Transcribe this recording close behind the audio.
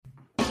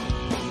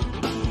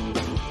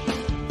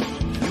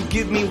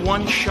give me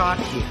one shot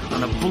here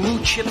on a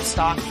blue chip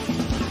stock,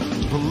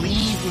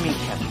 believe me,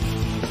 Kevin,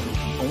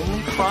 the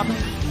only problem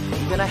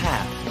you're gonna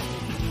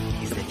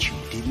have is that you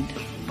didn't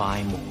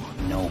buy more.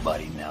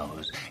 Nobody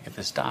knows if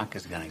the stock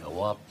is gonna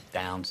go up,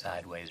 down,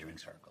 sideways, or in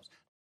circles.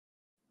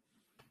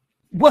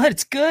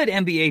 What's good,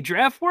 NBA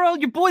Draft World?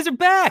 Your boys are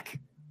back.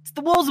 It's the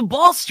Wolves of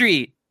Ball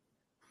Street.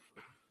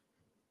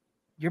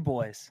 Your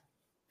boys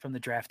from the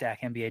Draft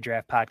Deck NBA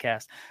Draft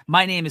Podcast.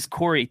 My name is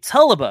Corey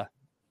Tullaba,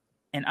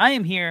 and I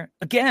am here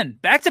again,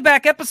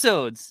 back-to-back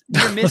episodes.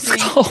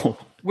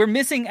 We're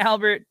missing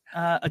Albert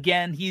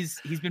again. He's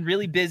been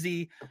really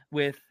busy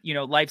with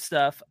life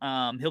stuff.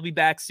 He'll be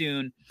back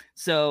soon.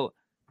 So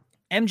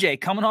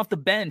MJ coming off the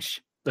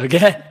bench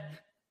again.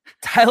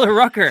 Tyler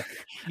Rucker,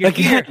 you're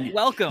here.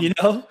 Welcome.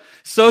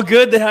 So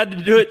good they had to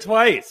do it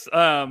twice.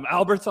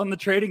 Albert's on the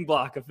trading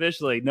block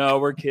officially. No,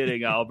 we're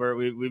kidding, Albert.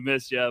 We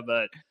missed you,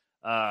 but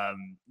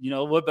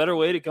what better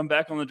way to come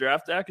back on the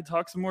Draft Deck and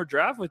talk some more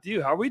draft with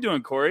you? How are we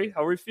doing, Corey?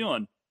 How are we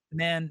feeling?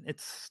 Man,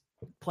 it's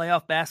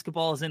playoff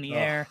basketball is in the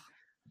air.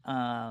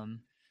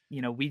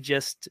 We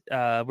just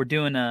we're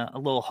doing a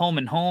little home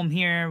and home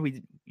here.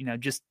 We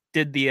just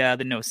did the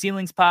No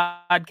Ceilings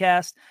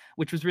podcast,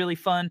 which was really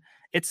fun.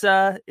 It's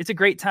a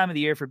great time of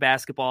the year for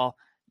basketball.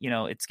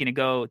 It's going to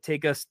go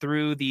take us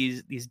through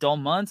these dull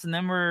months, and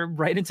then we're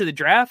right into the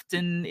draft,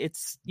 and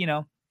it's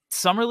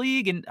summer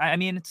league, and I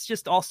mean it's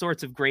just all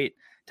sorts of great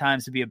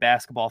times to be a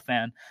basketball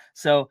fan.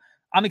 So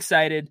I'm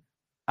excited.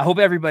 I hope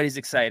everybody's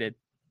excited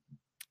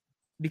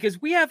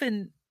because we have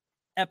an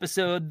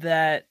episode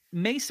that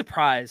may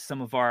surprise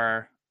some of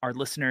our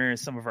listeners,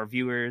 some of our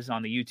viewers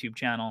on the YouTube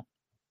channel.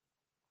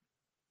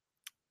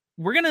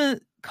 We're going to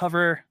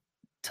cover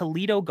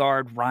Toledo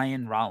guard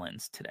Ryan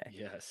Rollins today.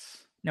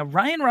 Yes. Now,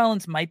 Ryan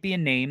Rollins might be a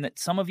name that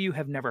some of you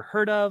have never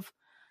heard of,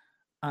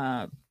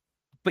 but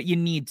you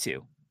need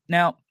to.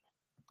 Now,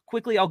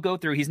 quickly, I'll go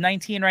through. He's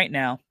 19 right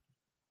now.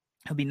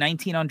 He'll be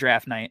 19 on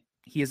draft night.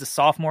 He is a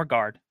sophomore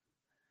guard.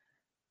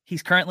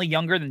 He's currently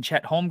younger than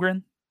Chet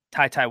Holmgren,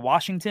 Ty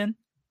Washington.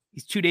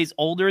 He's 2 days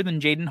older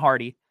than Jaden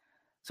Hardy.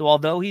 So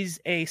although he's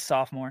a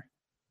sophomore,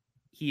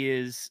 he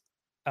is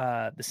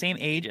the same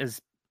age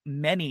as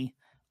many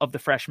of the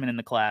freshmen in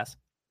the class.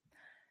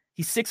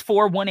 He's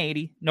 6'4",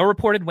 180. No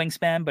reported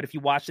wingspan, but if you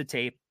watch the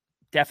tape,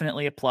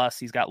 definitely a plus.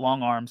 He's got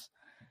long arms.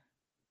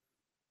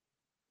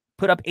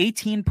 Put up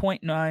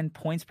 18.9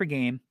 points per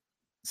game,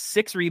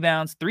 6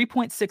 rebounds,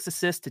 3.6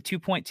 assists to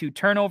 2.2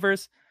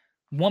 turnovers,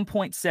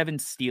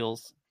 1.7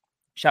 steals.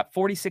 Shot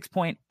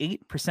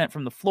 46.8%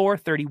 from the floor,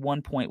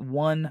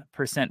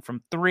 31.1%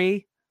 from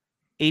three,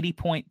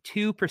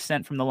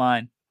 80.2% from the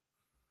line.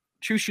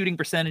 True shooting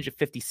percentage of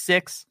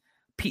 56,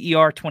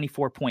 PER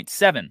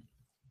 24.7.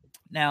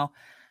 Now,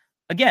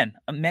 again,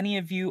 many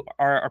of you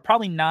are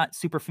probably not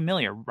super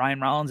familiar. Ryan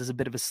Rollins is a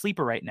bit of a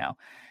sleeper right now.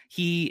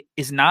 He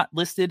is not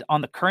listed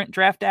on the current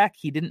draft deck.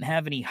 He didn't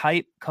have any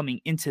hype coming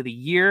into the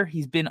year.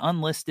 He's been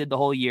unlisted the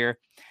whole year.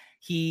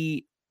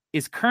 He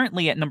is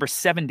currently at number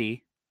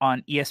 70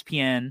 on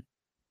ESPN's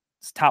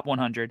top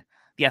 100.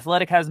 The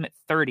Athletic has him at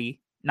 30,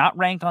 not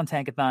ranked on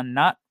Tankathon,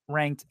 not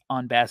ranked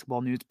on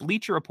Basketball News.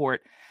 Bleacher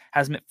Report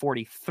has him at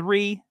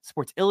 43.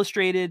 Sports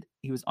Illustrated,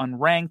 he was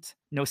unranked.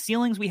 No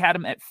Ceilings, we had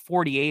him at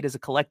 48 as a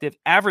collective.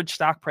 Average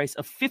stock price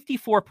of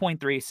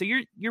 54.3. So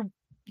you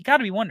got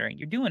to be wondering,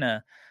 you're doing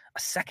a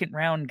second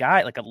round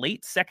guy, like a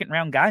late second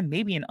round guy,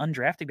 maybe an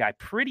undrafted guy,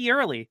 pretty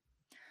early.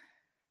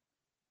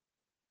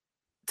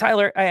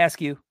 Tyler, I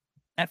ask you,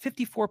 at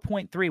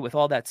 54.3, with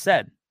all that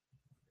said,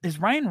 is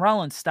Ryan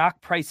Rollins'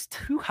 stock price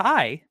too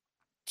high,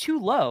 too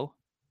low,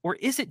 or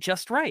is it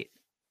just right?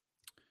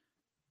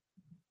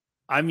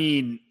 I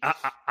mean,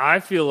 I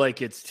feel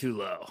like it's too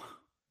low.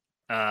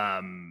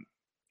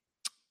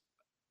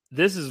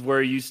 This is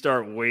where you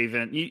start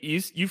waving.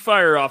 You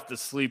fire off the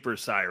sleeper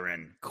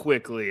siren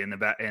quickly in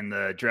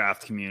the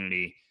draft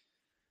community.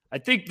 I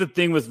think the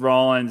thing with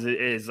Rollins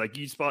is like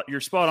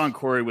you're spot on,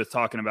 Corey, with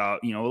talking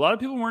about, a lot of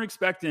people weren't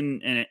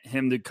expecting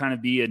him to kind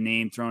of be a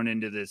name thrown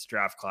into this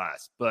draft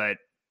class, but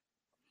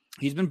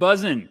he's been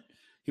buzzing.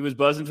 He was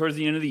buzzing towards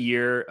the end of the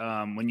year.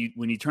 When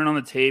you turn on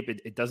the tape,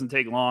 it doesn't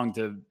take long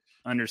to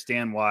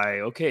understand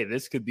why, okay,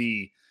 this could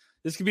be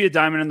a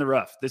diamond in the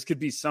rough. This could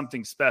be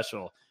something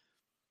special.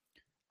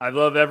 I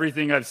love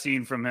everything I've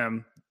seen from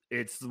him.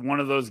 It's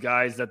one of those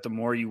guys that the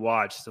more you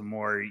watch, the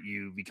more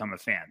you become a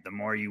fan, the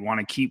more you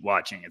want to keep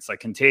watching. It's like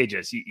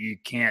contagious. You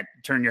can't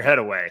turn your head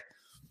away.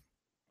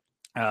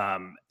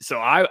 So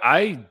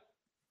I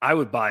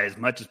would buy as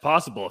much as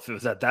possible if it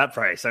was at that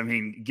price. I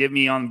mean, get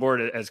me on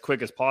board as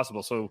quick as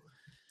possible. So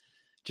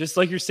just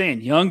like you're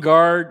saying, young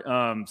guard,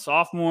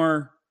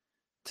 sophomore,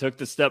 took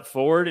the step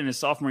forward in his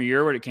sophomore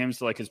year when it comes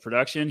to like his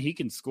production. He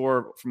can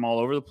score from all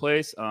over the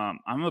place.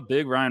 I'm a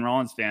big Ryan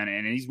Rollins fan,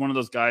 and he's one of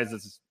those guys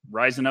that's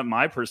rising up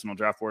my personal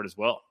draft board as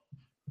well.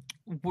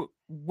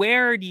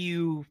 Where do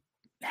you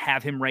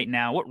have him right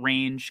now? What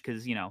range?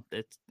 Because,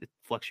 it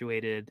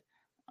fluctuated.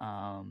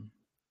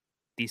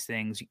 These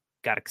things, you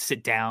got to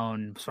sit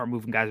down, start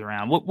moving guys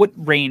around. What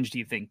range do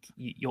you think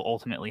you'll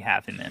ultimately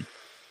have him in?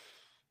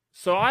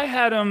 So I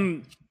had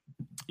him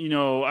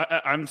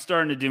I'm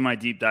starting to do my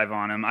deep dive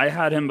on him. I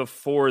had him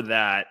before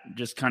that,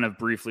 just kind of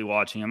briefly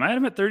watching him. I had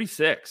him at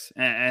 36.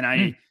 And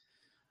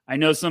I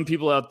know some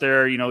people out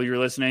there, you're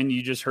listening,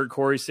 you just heard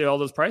Corey say all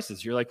those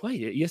prices. You're like,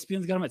 wait,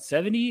 ESPN's got him at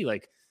 70?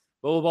 Like,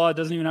 blah, blah, blah. It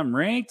doesn't even have him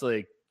ranked.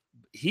 Like,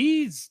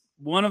 he's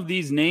one of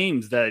these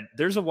names that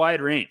there's a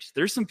wide range.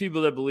 There's some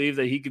people that believe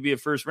that he could be a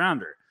first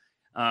rounder.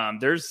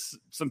 There's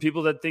some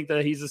people that think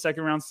that he's a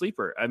second round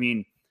sleeper. I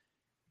mean,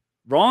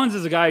 Rollins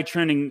is a guy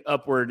trending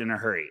upward in a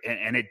hurry,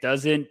 and it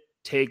doesn't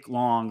take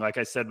long, like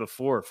I said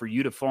before, for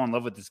you to fall in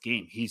love with this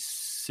game. He's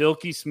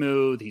silky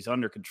smooth. He's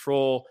under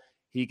control.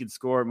 He can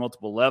score at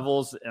multiple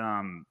levels.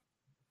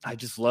 I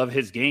just love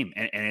his game,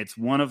 and it's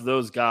one of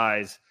those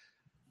guys.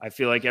 I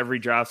feel like every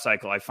draft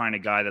cycle, I find a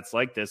guy that's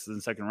like this in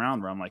the second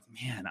round where I'm like,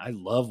 man, I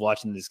love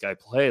watching this guy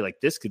play.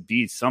 Like, this could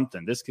be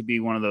something. This could be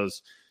one of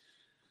those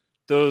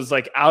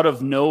like out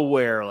of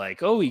nowhere,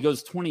 like, oh, he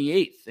goes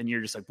 28th, and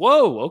you're just like,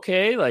 whoa,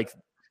 okay, like,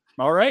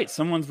 all right,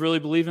 someone's really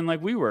believing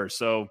like we were.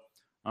 So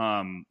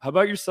how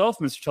about yourself,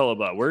 Mr.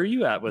 Tullaba? Where are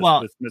you at with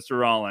Mr.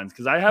 Rollins?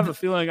 Because I have a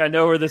feeling I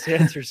know where this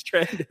answer is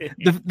trending.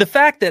 The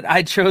fact that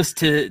I chose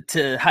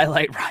to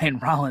highlight Ryan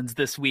Rollins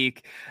this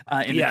week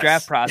in the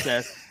draft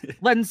process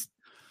lends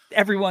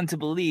everyone to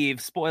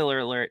believe, spoiler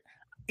alert,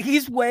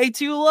 he's way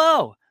too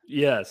low.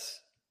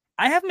 Yes.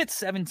 I have him at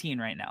 17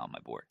 right now on my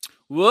board.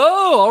 Whoa,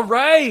 all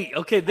right.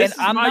 Okay, this is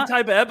my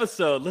type of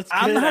episode. Let's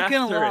get I'm not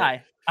going to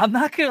lie. I'm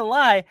not going to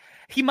lie.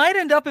 He might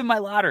end up in my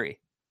lottery.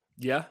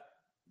 Yeah.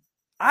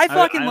 I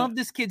fucking love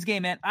this kid's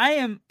game, man. I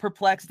am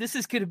perplexed. This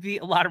is going to be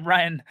a lot of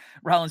Ryan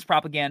Rollins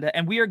propaganda,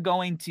 and we are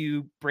going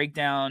to break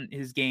down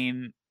his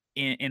game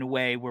in a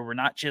way where we're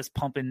not just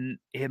pumping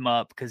him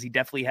up, because he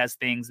definitely has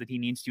things that he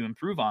needs to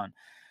improve on.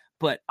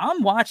 But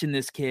I'm watching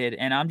this kid,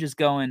 and I'm just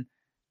going,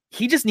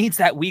 he just needs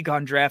that week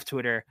on draft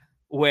Twitter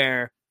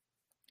where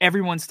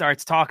everyone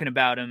starts talking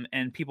about him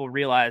and people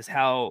realize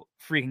how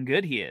freaking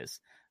good he is.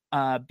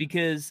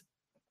 Because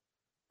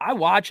I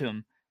watch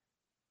him,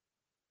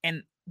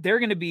 and there are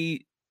going to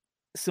be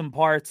some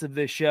parts of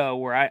this show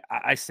where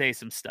I say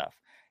some stuff.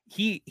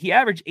 He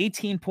averaged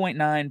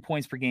 18.9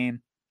 points per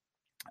game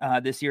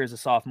this year as a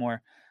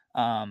sophomore.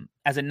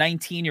 As a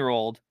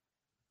 19-year-old,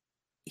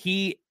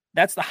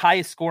 that's the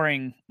highest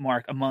scoring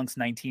mark amongst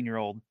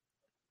 19-year-old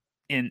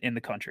in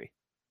the country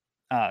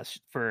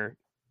for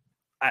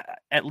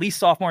at least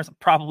sophomores,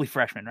 probably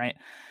freshmen, right?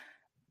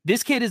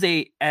 This kid is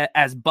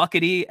as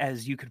buckety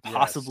as you could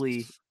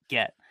possibly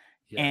get.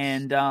 Yes.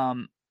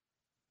 And,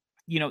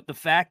 the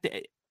fact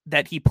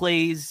that he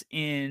plays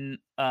in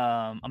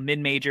a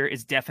mid-major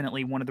is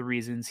definitely one of the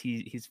reasons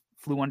he's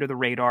flew under the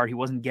radar. He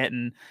wasn't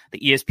getting the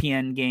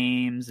ESPN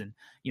games, and,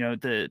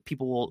 the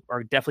people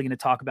are definitely going to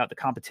talk about the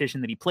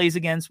competition that he plays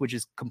against, which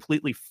is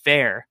completely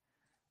fair.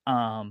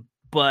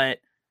 But,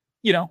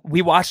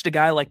 we watched a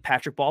guy like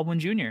Patrick Baldwin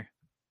Jr.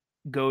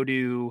 go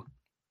to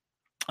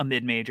a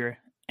mid-major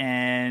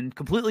and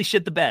completely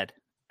shit the bed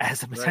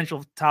as a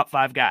potential top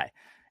 5 guy.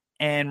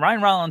 And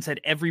Ryan Rollins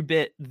had every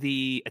bit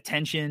the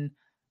attention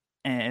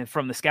and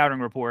from the scouting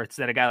reports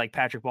that a guy like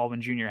Patrick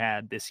Baldwin Jr.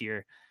 had this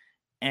year,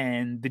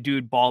 and the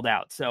dude balled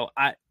out. So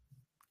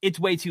it's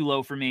way too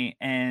low for me.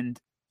 And,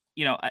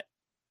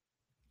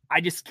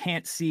 I just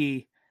can't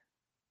see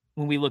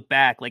when we look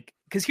back,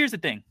 because here's the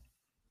thing.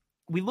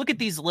 We look at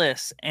these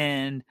lists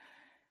and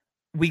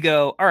we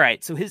go, all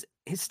right, so his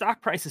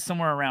stock price is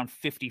somewhere around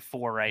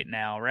 54 right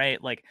now,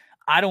 right? Like,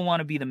 I don't want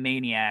to be the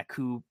maniac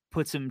who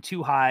puts him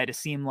too high to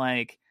seem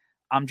like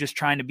I'm just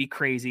trying to be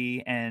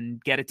crazy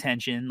and get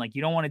attention. Like,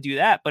 you don't want to do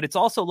that. But it's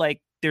also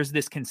like there's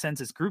this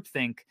consensus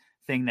groupthink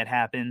thing that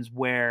happens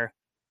where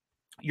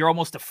you're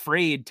almost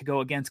afraid to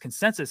go against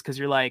consensus because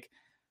you're like,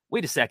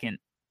 wait a second,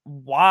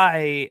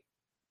 why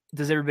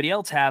does everybody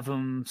else have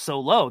him so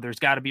low? There's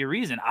got to be a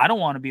reason. I don't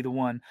want to be the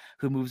one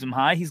who moves him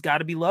high. He's got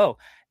to be low.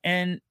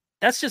 And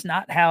that's just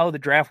not how the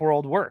draft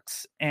world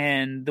works.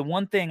 And the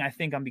one thing I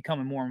think I'm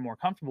becoming more and more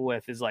comfortable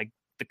with is like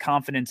the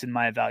confidence in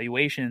my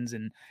evaluations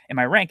and in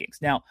my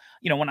rankings. Now,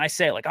 when I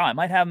say like, I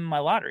might have him in my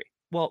lottery.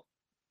 Well,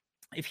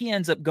 if he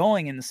ends up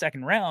going in the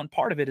second round,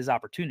 part of it is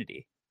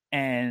opportunity.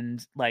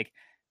 And like,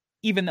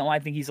 even though I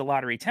think he's a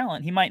lottery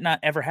talent, he might not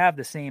ever have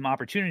the same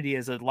opportunity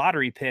as a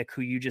lottery pick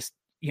who you just,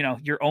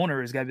 your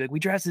owner is going to be like, we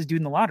drafted this dude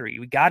in the lottery.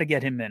 We got to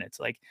get him minutes.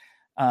 Like,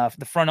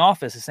 the front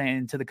office is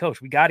saying to the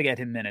coach, we got to get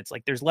him minutes.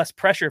 Like, there's less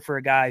pressure for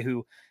a guy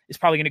who is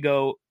probably going to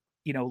go,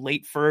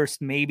 late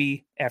first,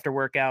 maybe after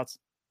workouts,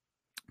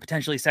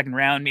 potentially second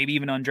round, maybe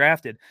even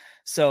undrafted.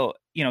 So,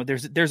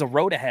 there's a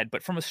road ahead.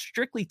 But from a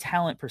strictly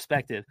talent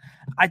perspective,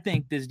 I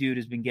think this dude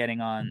has been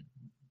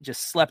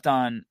just slept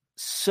on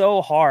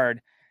so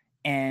hard.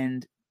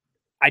 And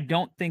I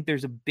don't think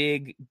there's a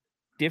big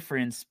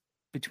difference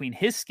between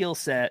his skill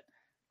set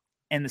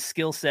and the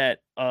skill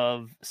set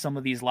of some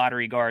of these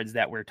lottery guards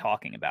that we're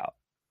talking about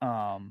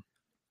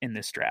in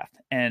this draft.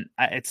 And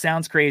it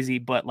sounds crazy,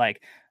 but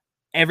like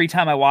every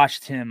time I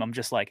watched him, I'm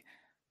just like,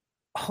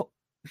 oh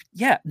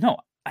yeah, no,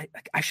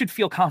 I should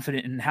feel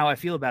confident in how I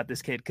feel about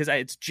this kid. Cause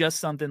it's just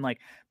something like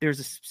there's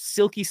a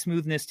silky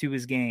smoothness to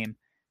his game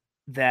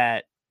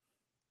that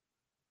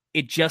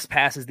it just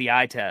passes the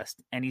eye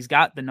test, and he's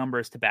got the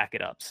numbers to back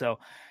it up. So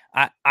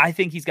I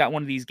think he's got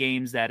one of these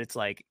games that it's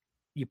like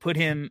you put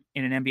him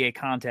in an NBA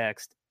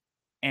context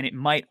and it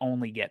might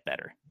only get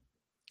better.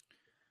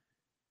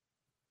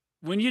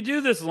 When you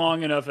do this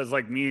long enough, as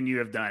like me and you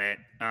have done it,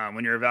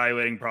 when you're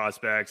evaluating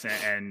prospects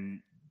and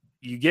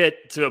you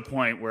get to a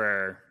point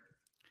where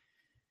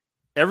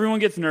everyone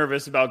gets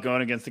nervous about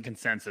going against the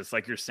consensus,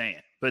 like you're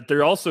saying, but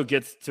there also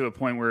gets to a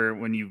point where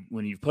when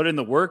you put in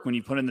the work, when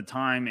you put in the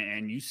time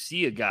and you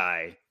see a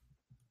guy,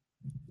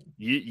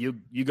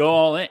 you go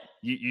all in.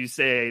 You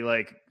say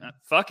like,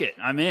 fuck it,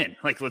 I'm in.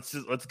 Like, let's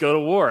go to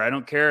war. I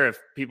don't care if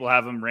people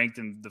have them ranked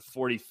in the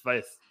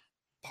 45th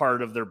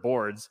part of their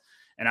boards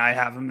and I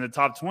have them in the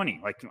top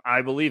 20. Like,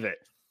 I believe it.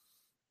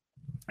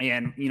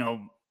 And,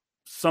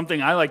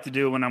 something I like to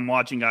do when I'm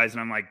watching guys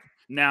and I'm like,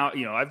 now,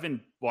 I've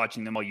been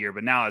watching them all year,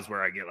 but now is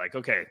where I get like,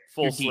 okay,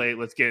 full slate.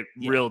 Let's get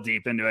real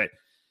deep into it.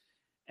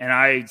 And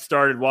I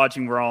started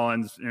watching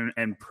Rollins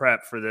and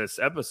prep for this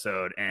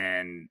episode.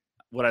 And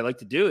what I like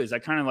to do is I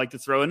kind of like to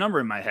throw a number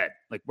in my head.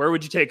 Like, where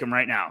would you take him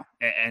right now?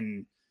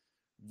 And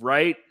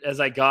right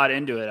as I got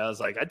into it, I was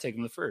like, I'd take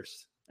him the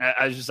first.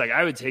 I was just like,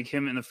 I would take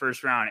him in the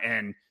first round.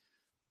 And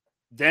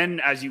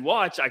then as you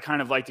watch, I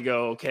kind of like to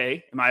go,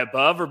 okay, am I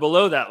above or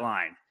below that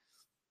line?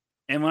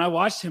 And when I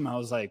watched him, I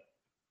was like,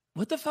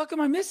 what the fuck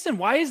am I missing?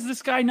 Why is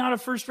this guy not a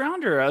first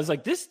rounder? I was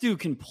like, this dude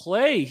can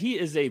play. He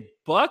is a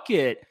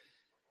bucket.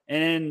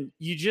 And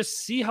you just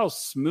see how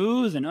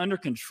smooth and under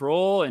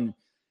control. And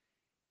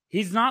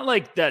he's not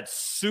like that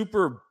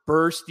super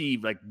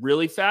bursty, like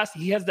really fast.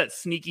 He has that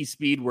sneaky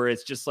speed where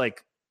it's just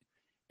like,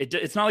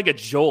 it's not like a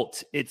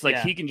jolt. It's like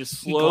he can just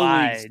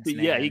slowly.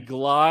 He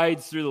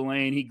glides through the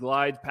lane. He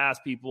glides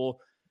past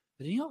people.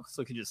 But he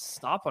also can just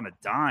stop on a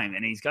dime.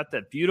 And he's got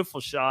that beautiful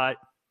shot.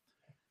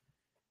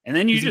 And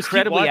then he's just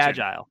incredibly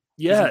agile.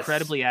 Yes. He's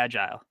incredibly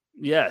agile.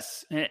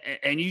 Yes.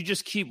 And you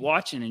just keep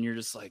watching and you're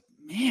just like,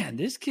 man,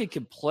 this kid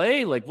can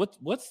play. Like,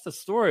 what's the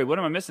story? What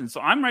am I missing? So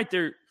I'm right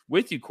there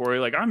with you, Corey.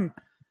 Like, I'm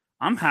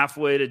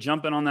halfway to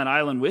jumping on that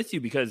island with you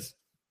because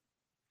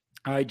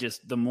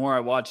the more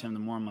I watch him, the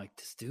more I'm like,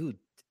 this dude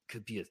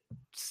could be a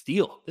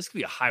steal. This could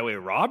be a highway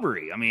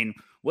robbery. I mean,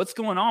 what's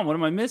going on? What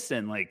am I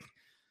missing? Like,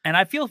 and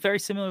I feel very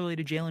similarly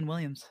to Jalen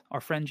Williams,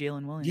 our friend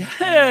Jalen Williams.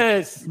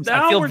 Yes.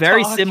 I feel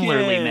very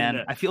similarly,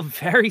 man. I feel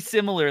very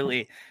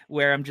similarly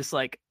where I'm just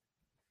like,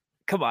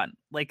 come on,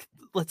 like,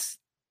 let's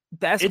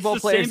basketball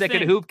players that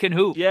can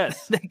hoop.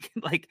 Yes.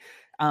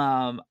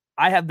 I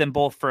have them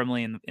both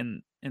firmly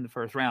in the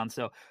first round.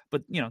 So,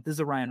 but this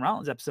is a Ryan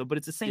Rollins episode, but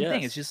it's the same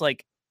thing. It's just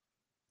like,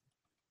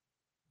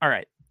 all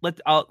right,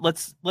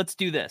 let's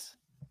do this.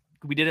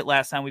 We did it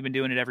last time. We've been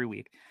doing it every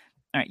week.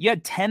 All right. You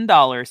had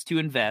 $10 to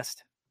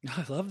invest.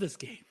 I love this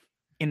game.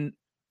 In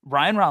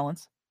Ryan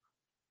Rollins,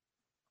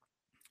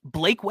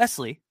 Blake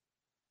Wesley.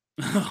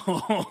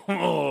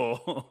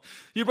 Oh,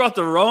 you brought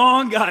the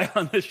wrong guy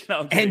on the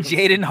show. And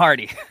Jaden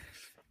Hardy.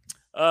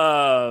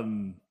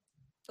 Oh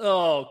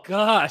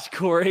gosh,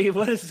 Corey,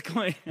 what is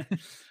going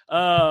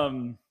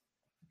on?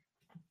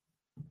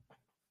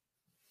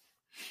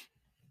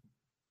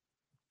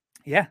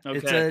 Yeah.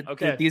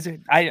 Okay. These are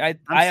I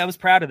was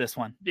proud of this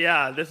one.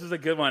 Yeah, this is a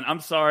good one. I'm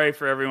sorry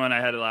for everyone I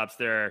had a lapse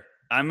there.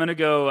 I'm gonna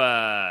go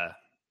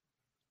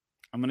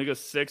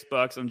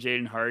 $6 on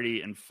Jaden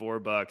Hardy and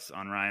 $4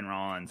 on Ryan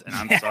Rollins. And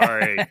I'm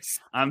sorry.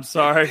 I'm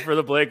sorry for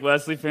the Blake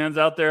Wesley fans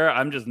out there.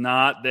 I'm just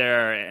not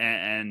there.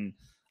 And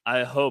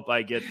I hope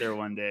I get there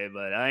one day,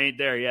 but I ain't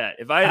there yet.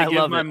 If I had to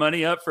give my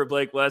money up for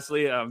Blake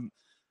Wesley, I'm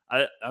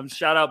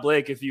shout out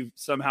Blake if you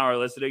somehow are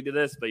listening to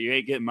this, but you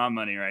ain't getting my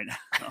money right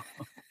now.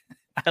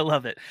 I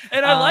love it.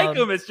 And I like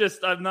him. It's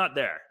just I'm not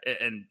there.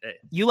 And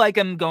you like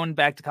him going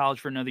back to college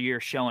for another year,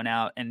 showing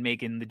out and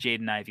making the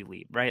Jaden Ivey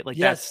leap, right? Like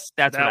yes,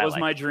 that was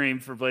my dream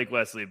for Blake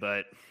Wesley,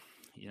 but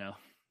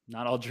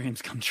not all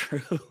dreams come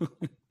true.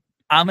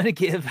 I'm gonna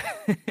give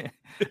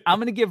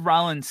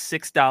Rollins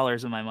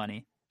 $6 of my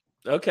money.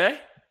 Okay.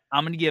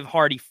 I'm gonna give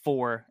Hardy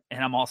 $4,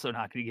 and I'm also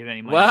not gonna give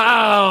any money.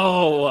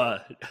 Wow.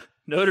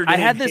 Notre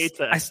Dame hates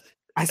us.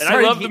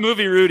 I love the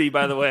movie Rudy,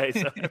 by the way.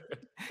 So.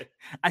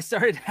 I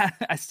started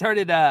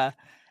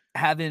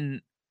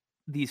having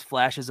these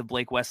flashes of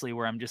Blake Wesley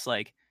where I'm just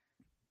like,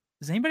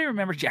 does anybody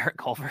remember Jarrett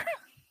Culver?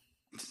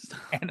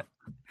 and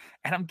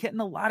I'm getting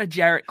a lot of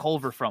Jarrett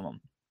Culver from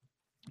him.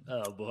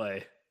 Oh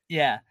boy.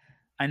 Yeah,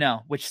 I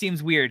know, which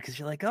seems weird because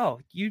you're like, oh,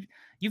 you've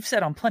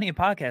said on plenty of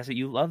podcasts that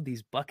you love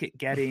these bucket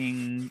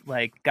getting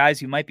like guys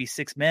who might be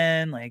six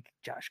men, like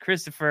Josh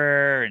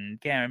Christopher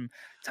and Cam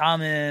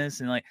Thomas,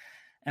 and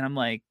I'm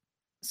like,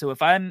 so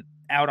if I'm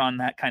out on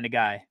that kind of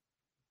guy,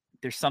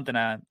 there's something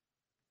I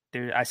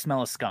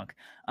smell a skunk,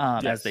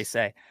 as they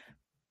say.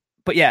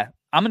 But yeah,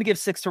 I'm gonna give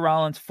 6 to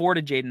Rollins, 4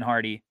 to Jaden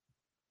Hardy,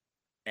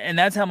 and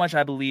that's how much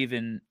I believe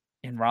in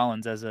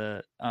Rollins as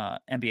a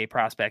NBA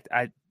prospect.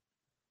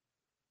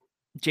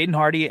 Jaden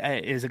Hardy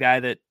is a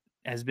guy that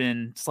has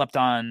been slept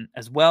on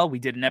as well. We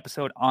did an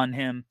episode on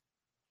him,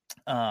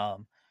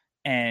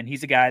 and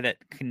he's a guy that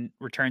can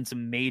return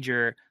some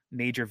major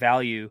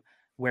value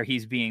where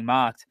he's being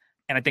mocked.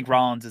 And I think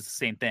Rollins is the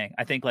same thing.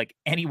 I think like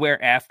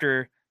anywhere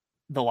after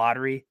the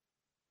lottery,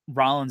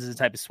 Rollins is the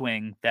type of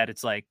swing that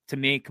it's like, to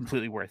me,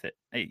 completely worth it.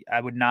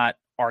 I would not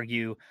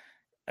argue.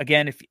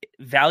 Again, if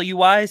value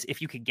wise,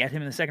 if you could get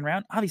him in the second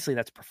round, obviously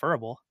that's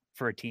preferable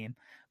for a team.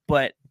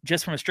 But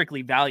just from a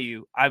strictly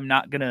value, I'm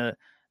not going to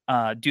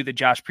do the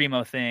Josh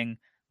Primo thing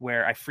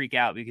where I freak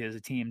out because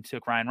a team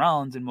took Ryan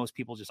Rollins and most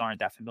people just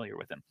aren't that familiar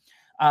with him.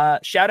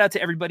 Shout out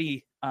to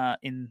everybody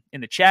in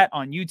the chat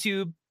on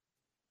YouTube.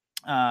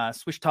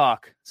 Swish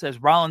Talk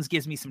says Rollins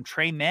gives me some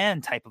Trey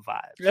Mann type of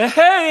vibes.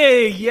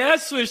 Hey,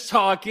 yes, Swish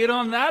Talk, get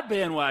on that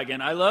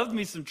bandwagon. I love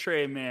me some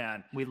Trey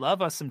Mann. We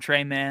love us some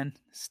Trey Mann.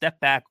 Step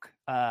back,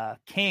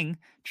 king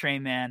Trey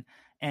Mann,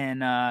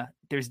 and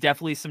there's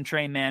definitely some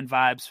Trey Mann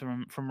vibes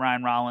from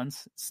Ryan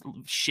Rollins.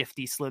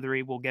 Shifty,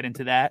 slithery. We'll get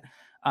into that.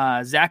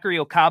 Zachary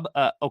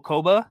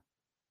Okoba.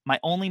 My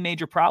only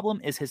major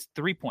problem is his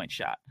 3-point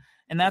shot.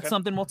 And that's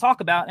something we'll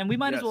talk about. And we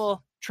might as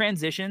well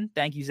transition.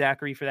 Thank you,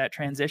 Zachary, for that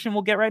transition.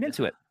 We'll get right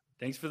into it.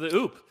 Thanks for the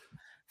oop.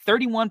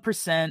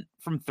 31%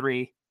 from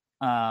 3.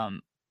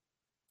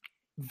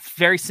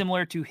 Very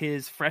similar to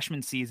his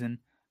freshman season,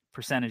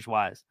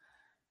 percentage-wise.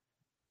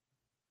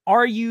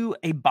 Are you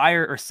a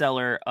buyer or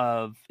seller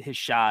of his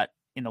shot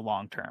in the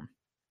long term?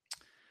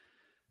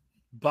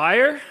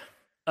 Buyer?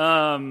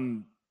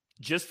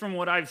 Just from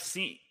what I've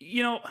seen,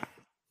 the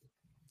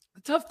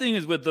tough thing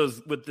is with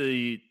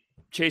the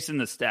chasing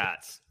the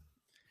stats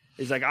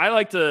is like, I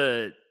like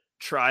to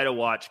try to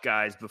watch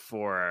guys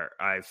before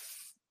I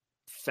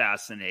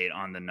fascinate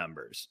on the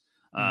numbers.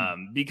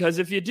 Because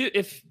if you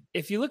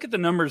look at the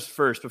numbers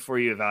first before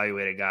you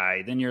evaluate a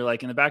guy, then you're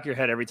like in the back of your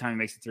head, every time he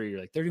makes a 3, you're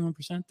like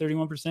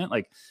 31%.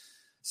 Like,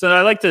 so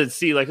I like to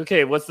see like,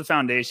 okay, what's the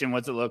foundation?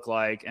 What's it look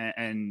like?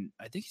 And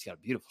I think he's got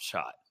a beautiful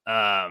shot.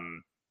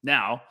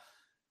 Now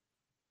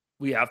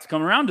we have to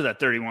come around to that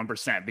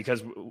 31%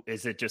 because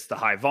is it just the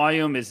high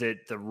volume? Is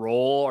it the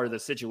role or the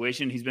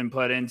situation he's been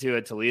put into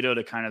at Toledo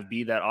to kind of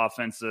be that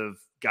offensive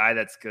guy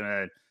that's going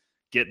to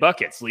get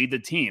buckets, lead the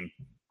team?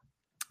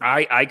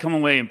 I come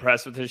away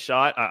impressed with his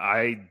shot.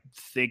 I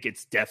think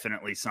it's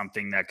definitely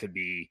something that could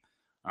be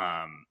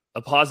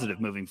a positive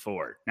moving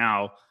forward.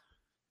 Now,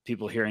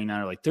 people hearing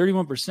that are like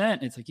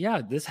 31%. It's like,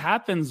 yeah, this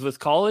happens with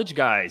college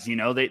guys. You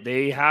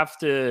have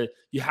to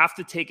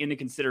take into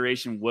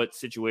consideration what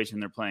situation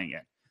they're playing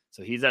in.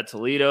 So he's at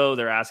Toledo.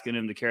 They're asking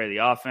him to carry the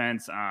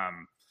offense.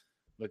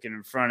 Looking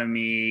in front of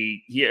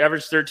me, he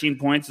averaged 13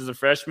 points as a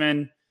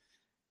freshman,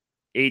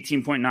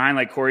 18.9,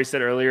 like Corey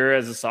said earlier,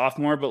 as a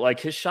sophomore. But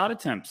like his shot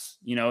attempts,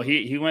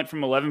 he went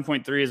from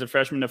 11.3 as a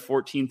freshman to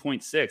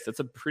 14.6. That's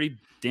a pretty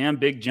damn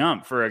big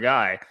jump for a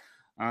guy.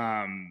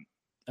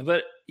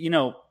 But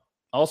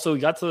also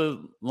he got to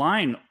the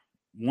line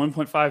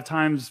 1.5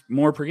 times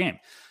more per game.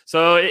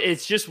 So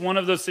it's just one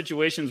of those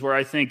situations where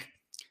I think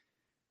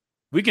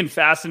we can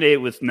fascinate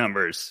with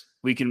numbers.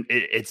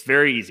 It's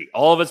very easy.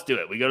 All of us do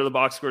it. We go to the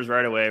box scores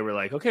right away. We're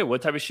like, okay,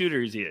 what type of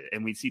shooter is he?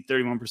 And we see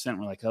 31%.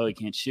 We're like, oh, he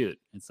can't shoot.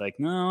 It's like,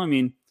 no, I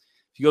mean,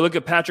 if you go look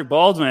at Patrick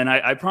Baldwin,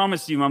 I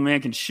promise you my man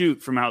can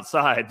shoot from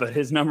outside, but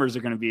his numbers are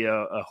going to be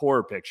a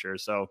horror picture.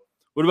 So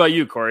what about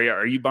you, Corey?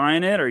 Are you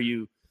buying it? Are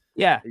you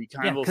kind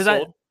of a little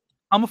sold?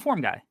 I'm a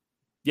form guy.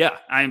 Yeah,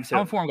 I am too.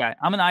 I'm a form guy.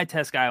 I'm an eye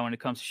test guy when it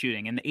comes to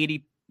shooting. And the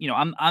 80,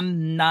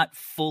 I'm not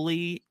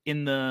fully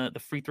in the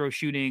free throw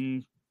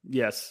shooting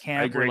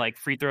camp where like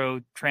free throw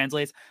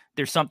translates.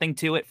 There's something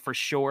to it for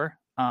sure.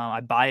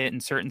 I buy it in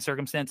certain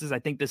circumstances. I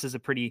think this is a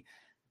pretty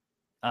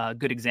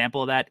good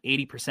example of that.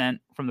 80%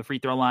 from the free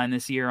throw line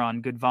this year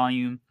on good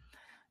volume.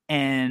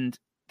 And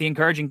the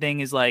encouraging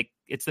thing is like,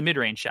 it's the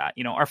mid-range shot.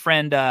 Our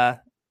friend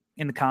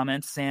in the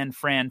comments, San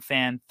Fran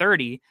Fan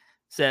 30,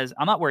 says,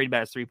 I'm not worried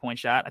about his 3-point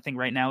shot. I think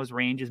right now his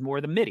range is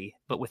more the midi,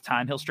 but with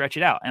time, he'll stretch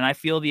it out. And I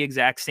feel the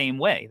exact same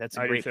way. That's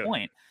a great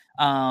point.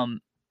 31%,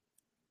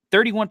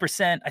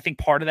 I think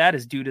part of that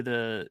is due to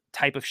the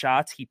type of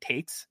shots he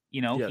takes.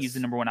 He's the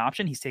number one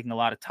option. He's taking a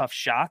lot of tough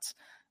shots.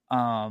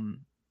 And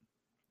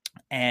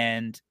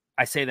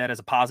I say that as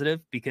a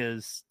positive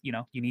because, you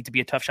need to be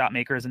a tough shot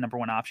maker as a number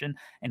one option.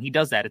 And he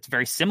does that. It's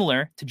very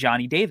similar to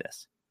Johnny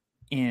Davis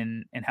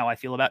in how I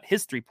feel about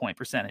his 3-point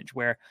percentage,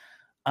 where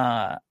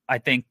I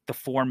think the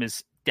form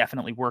is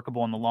definitely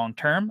workable in the long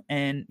term.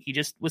 And he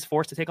just was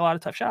forced to take a lot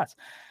of tough shots.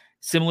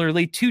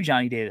 Similarly to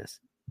Johnny Davis,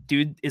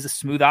 dude is a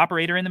smooth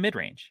operator in the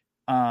mid-range.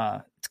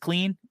 It's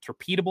clean. It's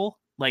repeatable.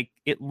 Like,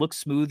 it looks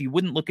smooth. You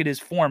wouldn't look at his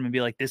form and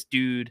be like, this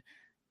dude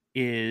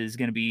is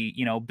going to be,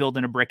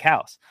 building a brick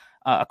house.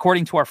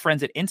 According to our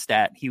friends at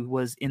Instat, he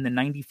was in the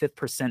 95th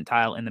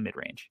percentile in the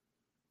mid-range.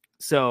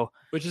 So,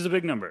 which is a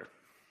big number.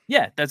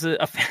 Yeah, that's a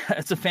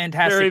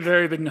fantastic, very,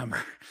 very big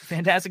number.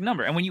 Fantastic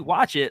number. And when you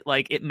watch it,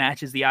 like, it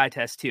matches the eye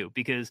test too,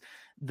 because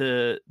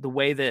the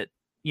way that,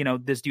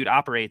 this dude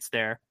operates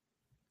there,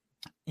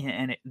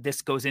 and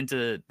this goes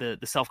into the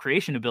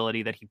self-creation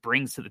ability that he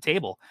brings to the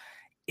table,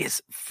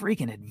 is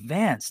freaking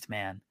advanced,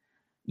 man.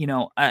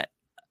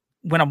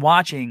 When I'm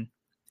watching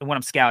and when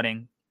I'm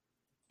scouting,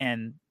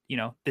 and,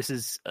 this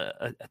is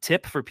a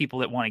tip for people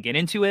that want to get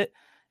into it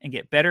and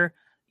get better,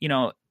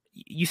 you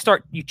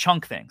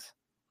chunk things.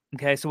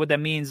 Okay, so what that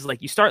means is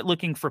like you start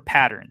looking for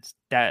patterns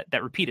that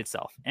repeat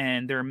itself,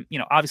 and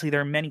obviously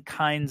there are many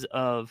kinds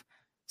of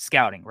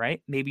scouting,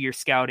 right? Maybe you're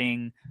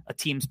scouting a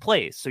team's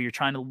plays, so you're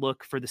trying to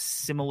look for the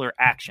similar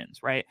actions,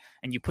 right?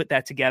 And you put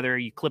that together,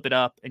 you clip it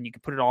up, and you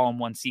can put it all in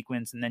one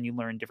sequence, and then you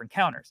learn different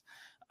counters.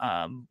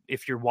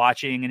 If you're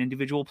watching an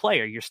individual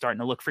player, you're starting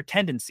to look for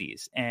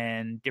tendencies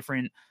and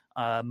different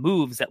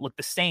moves that look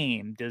the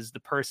same. Does the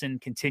person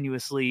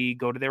continuously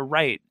go to their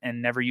right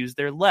and never use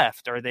their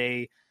left? Are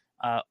they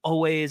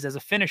always as a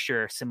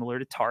finisher, similar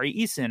to Tari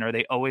Eason? Are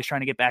they always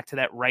trying to get back to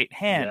that right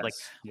hand? Yes. Like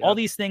Yep. all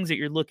these things that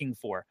you're looking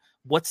for.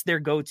 What's their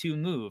go-to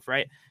move,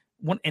 right?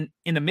 In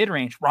the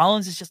mid-range,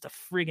 Rollins is just a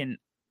friggin'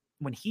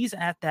 when he's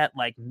at that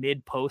like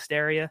mid-post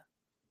area,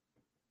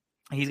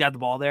 he's got the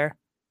ball there.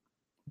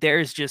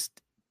 There's just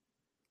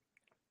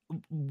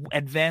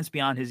advanced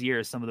beyond his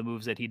years some of the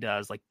moves that he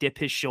does, like dip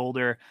his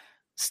shoulder,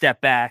 step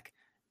back,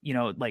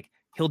 like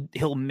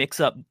he'll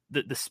mix up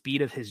the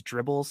speed of his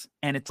dribbles,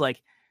 and it's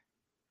like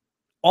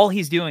all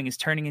he's doing is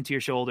turning into your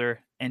shoulder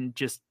and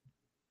just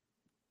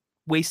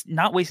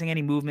not wasting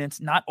any movements,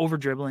 not over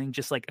dribbling,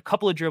 just like a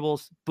couple of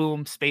dribbles,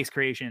 boom, space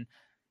creation,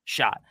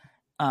 shot.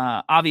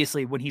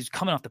 Obviously when he's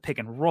coming off the pick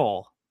and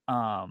roll,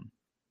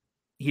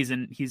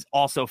 he's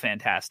also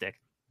fantastic.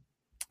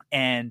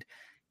 And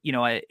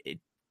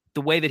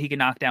the way that he can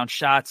knock down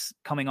shots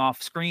coming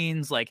off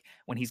screens, like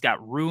when he's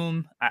got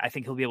room, I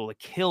think he'll be able to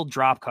kill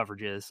drop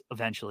coverages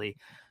eventually.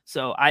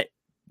 So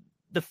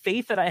the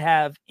faith that I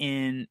have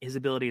in his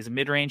ability as a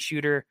mid-range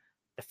shooter,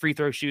 the free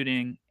throw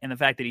shooting, and the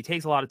fact that he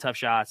takes a lot of tough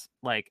shots,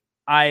 like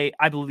I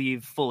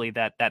believe fully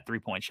that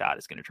 3-point shot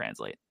is going to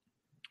translate.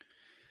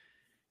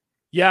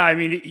 Yeah, I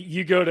mean,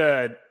 you go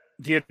to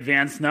the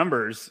advanced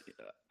numbers,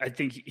 I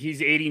think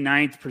he's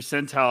 89th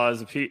percentile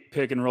as a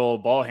pick and roll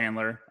ball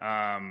handler.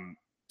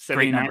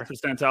 79th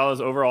percentile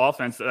as overall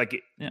offense.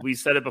 Like we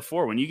said it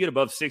before, when you get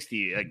above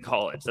 60 at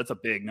college, that's a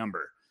big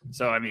number.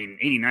 So, I mean,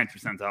 89th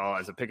percentile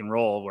as a pick and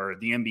roll, where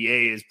the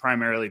NBA is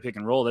primarily pick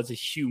and roll, that's a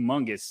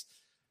humongous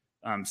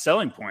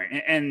selling point.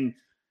 And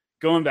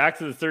going back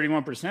to the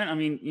 31%, I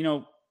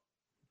mean,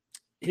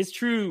 his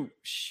true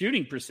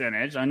shooting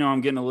percentage, I know I'm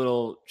getting a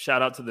little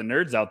shout out to the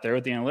nerds out there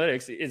with the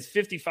analytics, is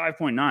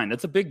 55.9.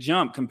 That's a big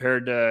jump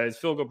compared to his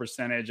field goal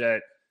percentage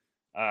at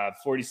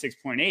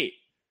 46.8.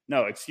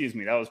 No, excuse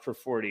me. That was per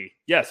 40.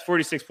 Yes,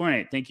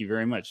 46.8. Thank you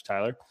very much,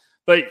 Tyler.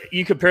 But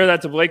you compare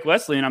that to Blake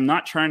Wesley, and I'm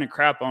not trying to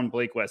crap on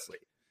Blake Wesley.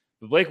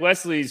 But Blake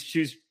Wesley's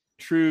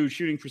true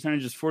shooting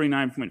percentage is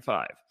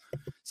 49.5.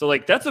 So,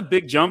 like, that's a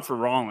big jump for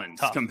Rollins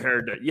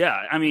compared to,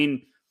 yeah. I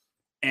mean,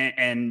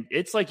 and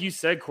it's like you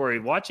said, Corey,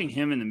 watching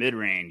him in the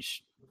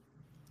mid-range,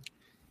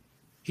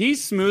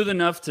 he's smooth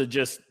enough to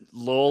just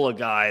lull a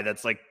guy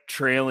that's like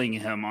trailing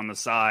him on the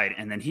side,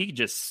 and then he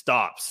just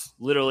stops.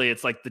 Literally,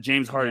 it's like the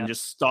James Harden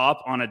just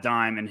stop on a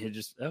dime, and he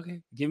just,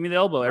 okay, give me the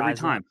elbow every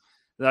time.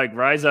 Like,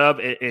 rise up.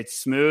 It's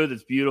smooth.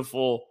 It's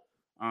beautiful.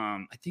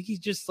 I think he's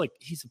just like,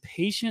 he's a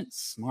patient,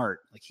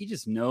 smart. Like, he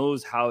just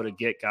knows how to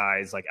get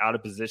guys like out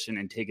of position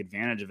and take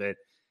advantage of it.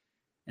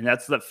 And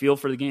that's that feel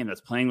for the game.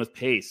 That's playing with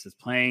pace. It's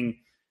playing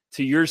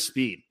to your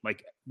speed,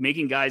 like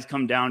making guys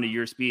come down to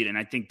your speed. And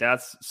I think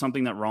that's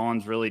something that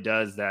Rollins really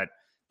does, that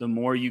the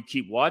more you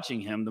keep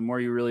watching him, the more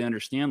you really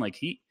understand, like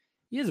he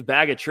has a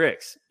bag of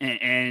tricks,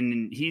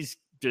 and he's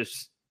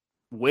just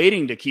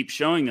waiting to keep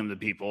showing them to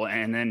people.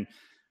 And then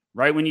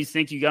right when you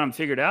think you got him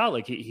figured out,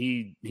 like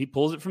he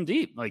pulls it from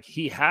deep. Like,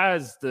 he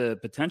has the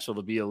potential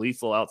to be a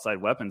lethal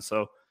outside weapon.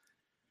 So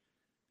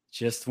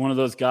just one of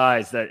those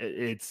guys that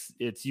it's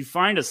you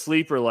find a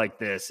sleeper like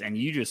this and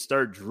you just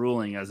start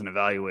drooling as an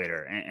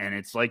evaluator. And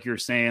it's like you're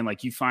saying,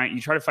 like you try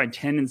to find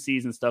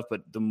tendencies and stuff,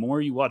 but the more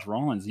you watch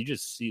Rollins, you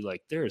just see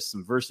like there is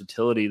some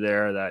versatility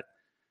there that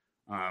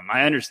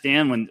I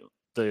understand when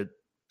the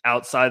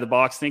outside the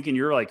box thinking,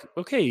 you're like,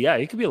 okay, yeah,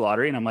 it could be a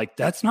lottery. And I'm like,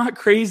 that's not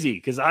crazy,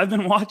 because I've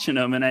been watching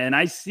them and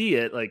I see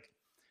it. Like,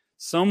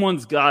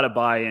 someone's got to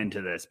buy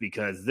into this,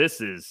 because this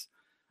is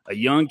a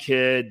young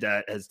kid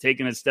that has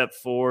taken a step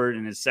forward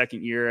in his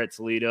second year at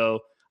Toledo.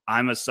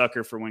 I'm a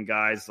sucker for when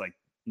guys like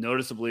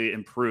noticeably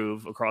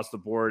improve across the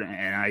board.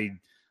 And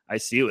I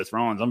see it with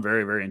Rollins. I'm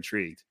very, very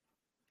intrigued.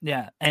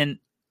 Yeah. And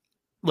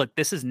look,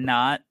 this is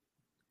not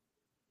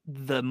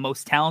the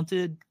most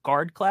talented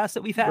guard class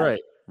that we've had.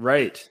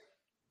 Right.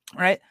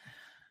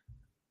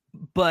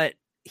 But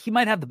he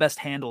might have the best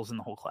handles in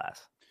the whole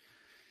class.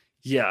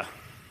 Yeah.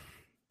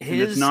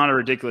 It's not a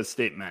ridiculous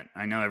statement.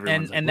 I know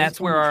everyone's and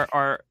that's where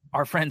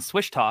our friend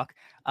Swish Talk,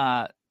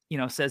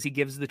 says he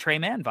gives the Trey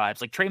Mann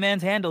vibes. Like, Trey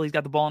Mann's handle, he's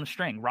got the ball on a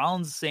string.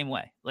 Rollins the same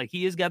way. Like,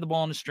 he has got the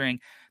ball on a string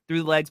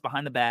through the legs,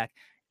 behind the back,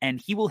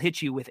 and he will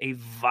hit you with a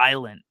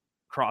violent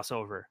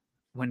crossover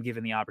when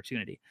given the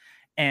opportunity.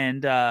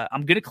 And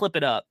I'm gonna clip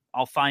it up.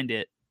 I'll find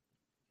it.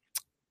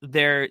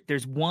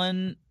 There's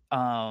one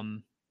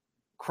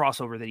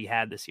crossover that he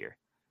had this year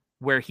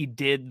where he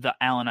did the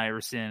Allen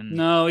Iverson.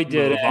 No, he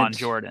did on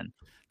Jordan.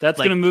 That's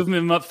going to move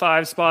him up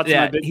 5 spots in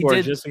my big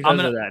board just because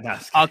of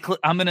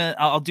that.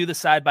 I'll do the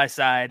side by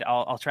side.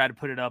 I'll try to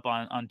put it up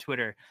on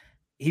Twitter.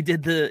 He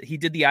did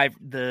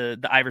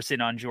the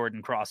Iverson on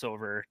Jordan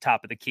crossover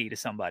top of the key to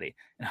somebody,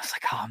 and I was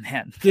like, oh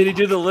man, did he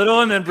do the little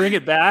and then bring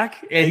it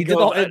back? Yeah, he did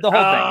the whole thing. It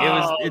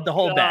was the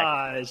whole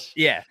back. Gosh.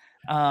 Yeah,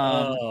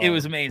 it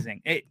was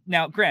amazing.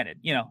 Now, granted,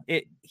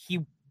 he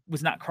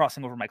was not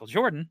crossing over Michael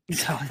Jordan,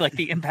 so like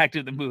the impact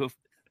of the move,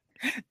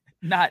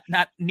 not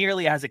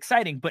nearly as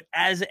exciting. But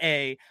as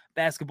a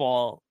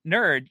basketball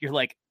nerd, you're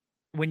like,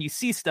 when you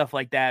see stuff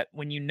like that,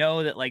 when you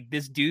know that like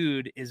this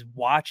dude is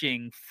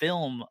watching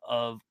film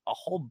of a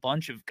whole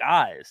bunch of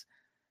guys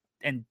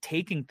and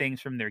taking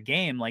things from their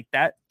game, like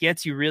that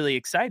gets you really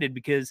excited,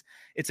 because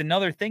it's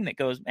another thing that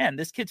goes, man,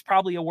 this kid's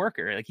probably a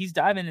worker. Like he's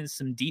diving into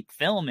some deep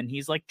film and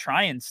he's like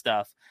trying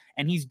stuff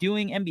and he's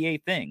doing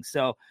NBA things.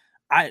 So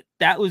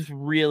that was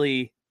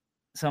really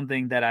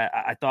something that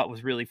I thought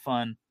was really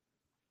fun.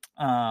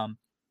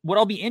 What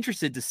I'll be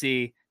interested to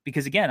see,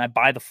 because again, I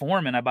buy the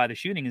form and I buy the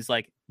shooting, is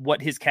like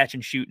what his catch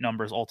and shoot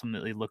numbers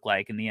ultimately look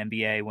like in the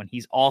NBA when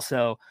he's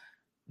also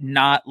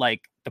not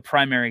like the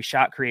primary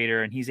shot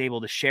creator and he's able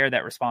to share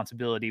that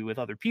responsibility with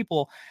other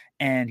people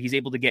and he's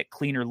able to get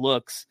cleaner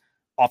looks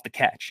off the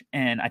catch.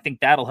 And I think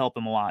that'll help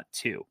him a lot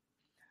too.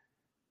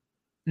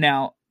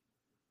 Now,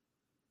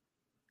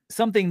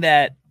 something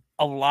that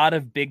a lot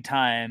of big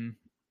time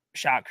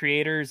shot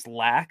creators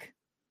lack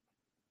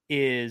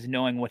is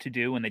knowing what to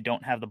do when they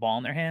don't have the ball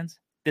in their hands.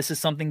 This is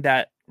something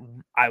that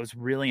I was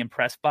really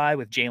impressed by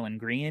with Jalen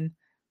Green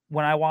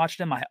when I watched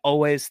him. I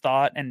always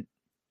thought, and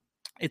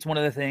it's one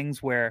of the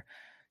things where,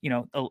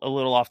 a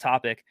little off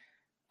topic,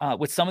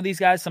 with some of these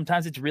guys,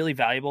 sometimes it's really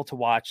valuable to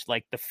watch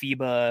like the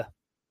FIBA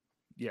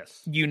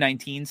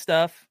U19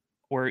 stuff,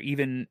 or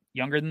even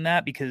younger than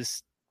that,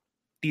 because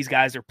these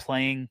guys are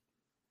playing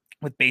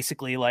with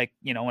basically like,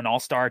 an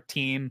all-star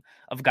team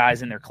of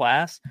guys in their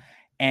class.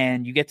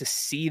 And you get to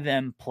see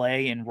them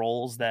play in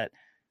roles that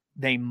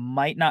they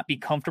might not be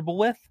comfortable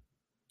with.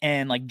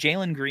 And like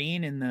Jalen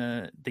Green in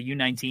the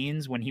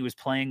U19s, when he was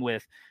playing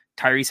with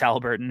Tyrese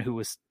Halliburton, who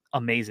was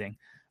amazing,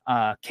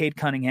 Cade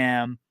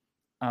Cunningham,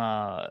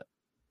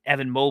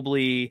 Evan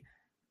Mobley,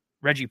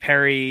 Reggie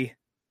Perry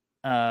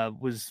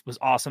was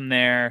awesome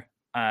there.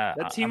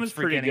 That team was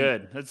pretty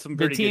good. That's some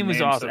pretty the team good was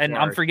names awesome. so And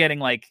far.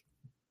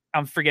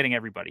 I'm forgetting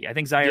everybody. I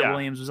think Zaire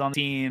Williams was on the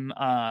team.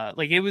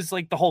 Like it was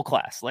like the whole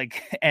class.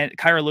 Like, and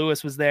Kyra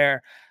Lewis was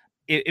there.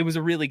 It was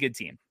a really good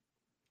team.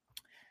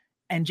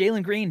 And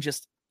Jalen Green,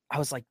 I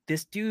was like,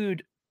 this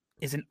dude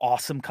is an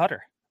awesome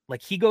cutter.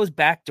 Like he goes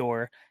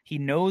backdoor. He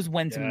knows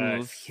when to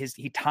move.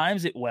 He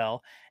times it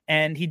well.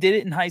 And he did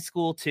it in high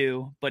school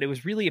too, but it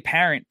was really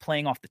apparent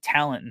playing off the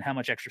talent and how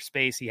much extra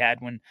space he had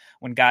when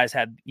guys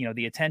had,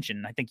 the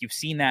attention. I think you've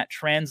seen that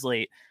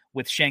translate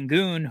with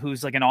Şengün,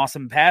 who's like an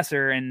awesome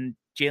passer, and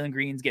Jalen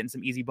Green's getting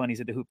some easy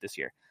bunnies at the hoop this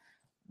year.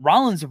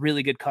 Rollins a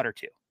really good cutter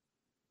too.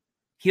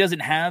 He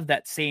doesn't have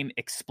that same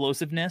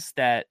explosiveness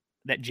that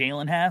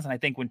Jalen has. And I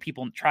think when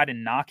people try to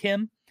knock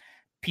him,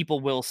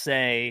 people will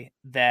say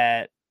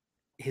that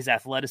his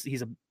athleticism,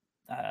 he's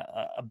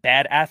a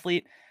bad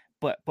athlete.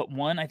 But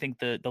one, I think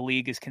the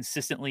league is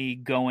consistently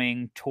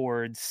going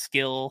towards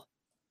skill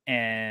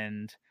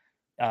and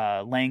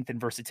length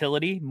and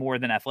versatility more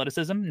than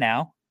athleticism.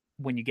 Now,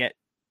 when you get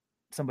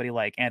somebody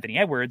like Anthony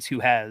Edwards, who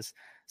has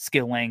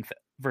skill, length,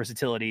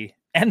 versatility,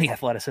 and the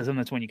athleticism,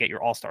 that's when you get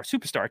your all-star,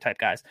 superstar type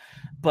guys.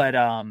 But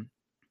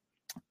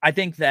I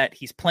think that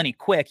he's plenty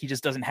quick. He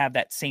just doesn't have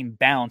that same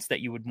bounce that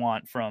you would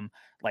want from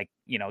like,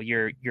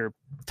 your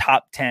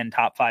top 10,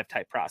 top 5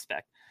 type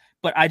prospect.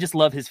 But I just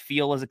love his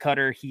feel as a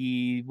cutter.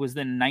 He was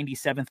the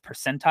 97th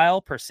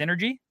percentile per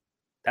synergy.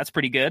 That's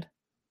pretty good.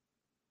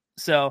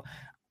 So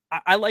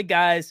I like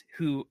guys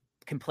who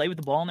can play with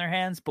the ball in their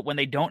hands, but when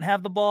they don't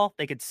have the ball,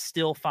 they could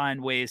still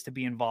find ways to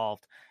be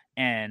involved.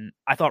 And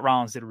I thought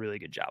Rollins did a really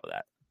good job of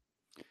that.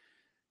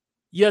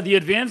 Yeah, the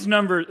advanced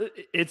number,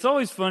 it's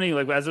always funny,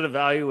 like as an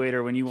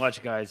evaluator, when you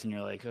watch guys and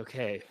you're like,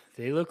 okay,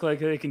 they look like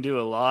they can do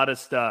a lot of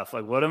stuff.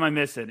 Like, what am I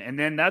missing? And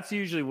then that's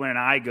usually when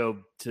I go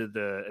to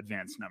the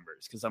advanced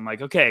numbers, because I'm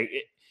like, okay,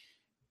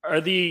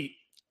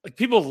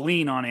 people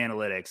lean on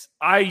analytics.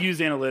 I use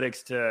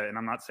analytics and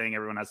I'm not saying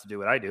everyone has to do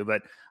what I do,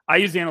 but I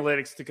use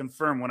analytics to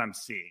confirm what I'm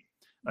seeing.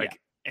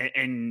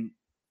 And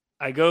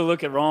I go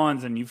look at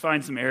Rollins and you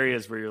find some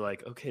areas where you're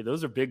like, okay,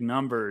 those are big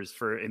numbers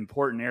for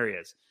important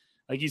areas.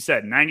 Like you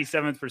said,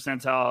 97th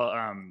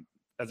percentile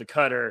as a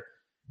cutter.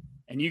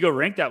 And you go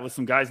rank that with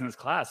some guys in this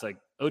class, like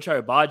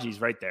Ochai Agbaji's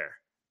right there.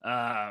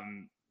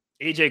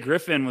 AJ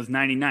Griffin was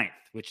 99th,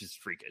 which is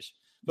freakish.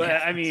 But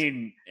yeah, I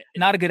mean,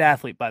 not a good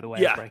athlete, by the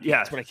way. Yeah,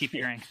 that's what I keep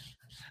hearing.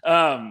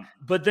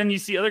 But then you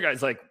see other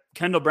guys like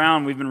Kendall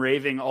Brown. We've been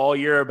raving all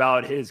year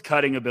about his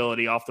cutting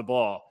ability off the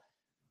ball.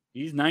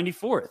 He's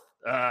 94th.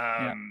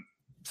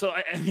 So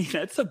I mean,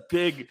 that's a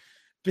big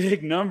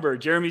number.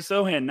 Jeremy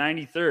Sohan,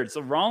 93rd.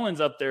 So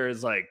Rollins up there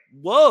is like,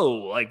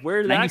 whoa, like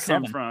where did that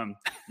come from?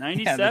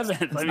 97th.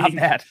 That's not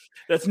bad.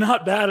 That's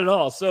not bad at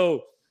all.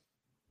 So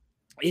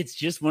it's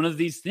just one of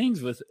these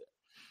things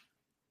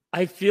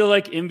I feel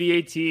like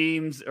NBA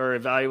teams or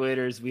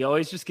evaluators, we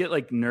always just get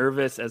like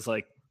nervous as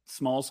like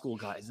small school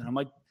guys. And I'm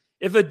like,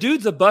 if a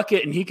dude's a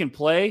bucket and he can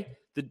play,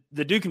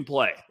 the Duke can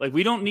play. Like,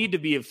 we don't need to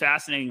be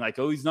fascinating, like,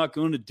 oh, he's not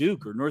going to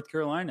Duke or North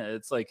Carolina.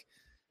 It's like,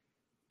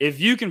 if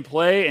you can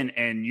play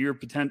and you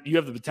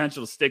have the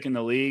potential to stick in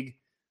the league,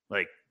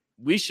 like,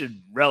 we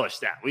should relish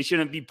that. We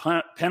shouldn't be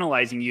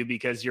penalizing you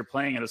because you're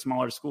playing at a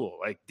smaller school.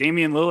 Like,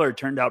 Damian Lillard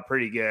turned out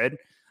pretty good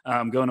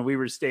going to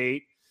Weber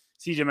State.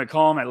 CJ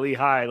McCollum at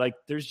Lehigh. Like,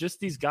 there's just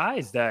these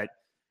guys that,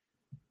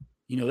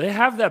 they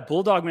have that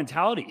bulldog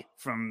mentality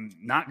from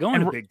not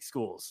going to big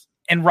schools.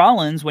 And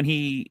Rollins, when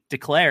he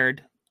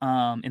declared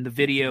in the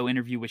video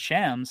interview with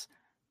Shams,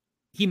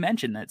 he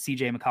mentioned that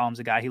CJ McCollum's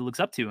a guy he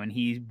looks up to, and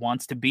he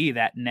wants to be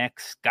that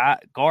next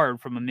guard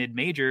from a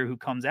mid-major who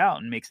comes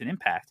out and makes an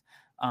impact.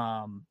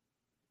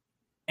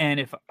 And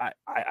if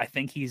I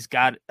think he's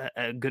got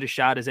a good a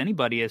shot as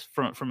anybody as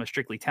from a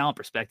strictly talent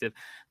perspective.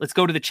 Let's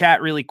go to the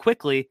chat really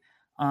quickly.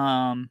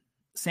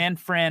 San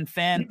Fran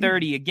Fan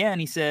 30 again.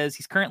 He says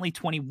he's currently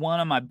 21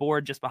 on my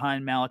board, just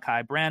behind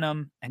Malachi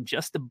Branham and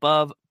just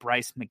above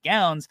Bryce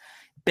McGowns.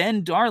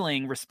 Ben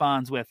Darling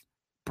responds with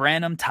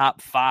Branham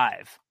top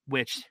 5,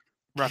 which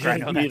Rucker, I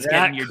know that's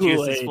getting your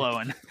juices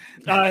flowing.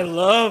 I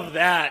love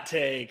that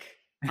take.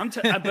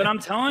 But I'm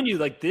telling you,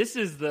 like, this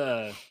is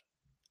the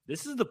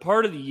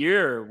part of the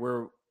year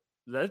where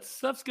that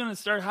stuff's going to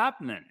start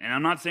happening. And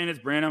I'm not saying it's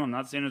Branham, I'm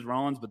not saying it's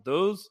Rollins, but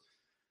those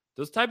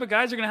type of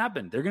guys are going to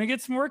happen. They're going to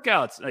get some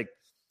workouts. Like,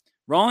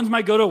 Rollins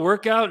might go to a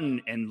workout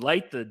and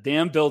light the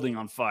damn building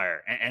on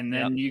fire. And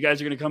then you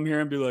guys are going to come here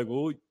and be like,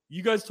 well,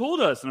 you guys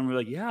told us. And I'm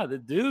like, yeah,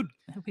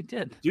 we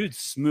did. Dude's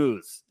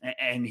smooth.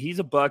 And he's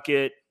a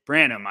bucket.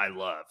 Branham, I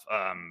love.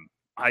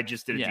 I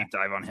just did a deep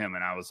dive on him,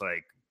 and I was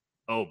like,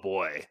 oh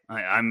boy,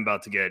 I'm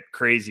about to get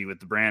crazy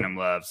with the Branham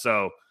love.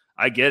 So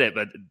I get it,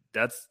 but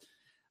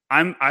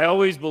I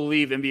always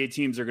believe NBA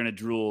teams are going to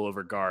drool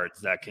over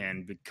guards that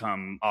can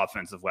become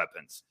offensive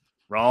weapons.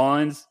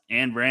 Rollins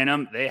and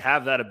Branham, they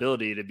have that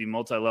ability to be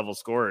multi-level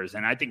scorers.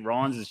 And I think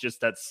Rollins is just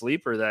that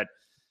sleeper that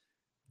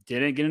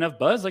didn't get enough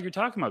buzz, like you're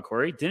talking about,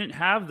 Corey. Didn't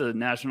have the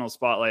national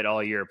spotlight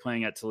all year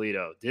playing at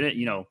Toledo.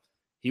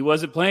 He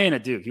wasn't playing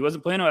at Duke. He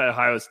wasn't playing at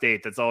Ohio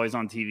State. That's always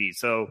on TV.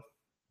 So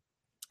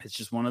it's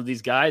just one of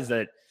these guys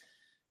that,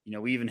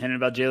 we even hinted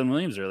about Jalen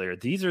Williams earlier.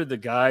 These are the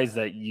guys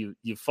that you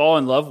fall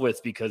in love with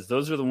because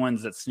those are the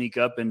ones that sneak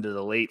up into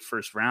the late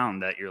first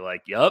round that you're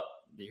like, yup,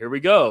 here we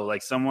go.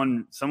 Like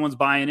someone's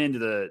buying into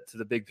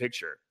the big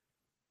picture.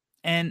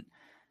 And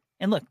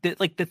look,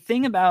 the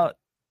thing about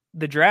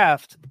the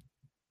draft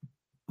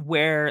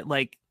where,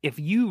 like, if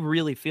you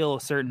really feel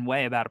a certain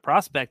way about a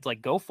prospect,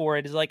 like, go for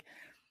it, is like,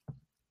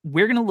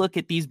 we're going to look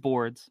at these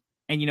boards.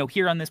 And,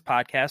 here on this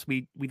podcast,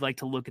 we'd like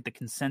to look at the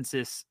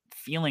consensus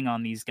feeling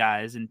on these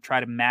guys and try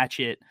to match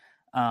it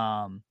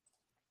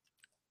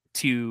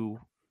to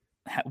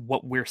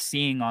what we're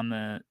seeing on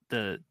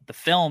the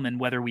film and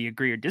whether we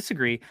agree or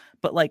disagree.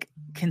 But, like,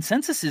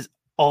 consensus is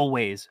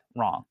always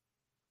wrong.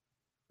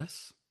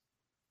 Yes,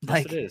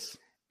 like, it is.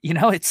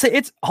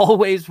 It's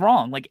always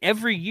wrong. Like,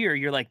 every year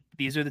you're like,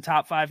 these are the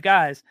top 5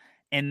 guys.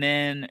 And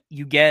then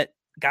you get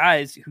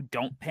guys who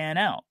don't pan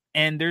out.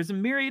 And there's a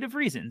myriad of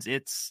reasons.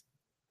 It's,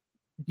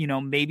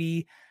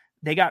 maybe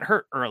they got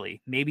hurt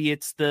early. Maybe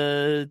it's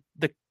the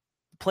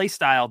play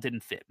style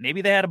didn't fit.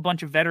 Maybe they had a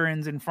bunch of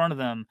veterans in front of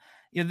them.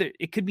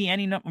 It could be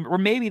any number, or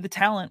maybe the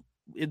talent,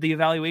 the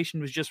evaluation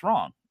was just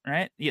wrong,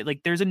 right?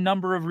 Like, there's a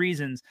number of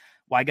reasons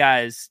why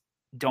guys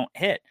don't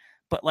hit.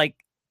 But, like,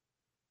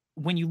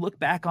 when you look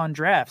back on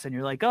drafts and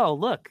you're like, oh,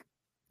 look,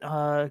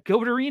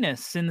 Gilbert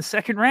Arenas in the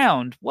second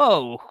round.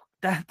 Whoa,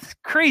 that's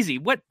crazy.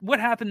 What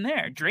happened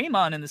there?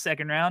 Draymond in the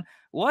second round.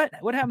 What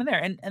happened there?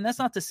 And that's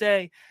not to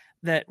say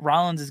that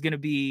Rollins is going to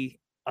be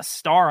a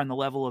star on the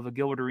level of a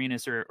Gilbert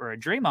Arenas or a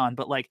Draymond,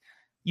 but, like,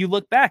 you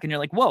look back and you're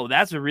like, whoa,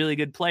 that's a really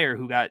good player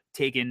who got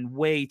taken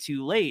way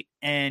too late.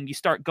 And you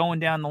start going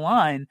down the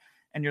line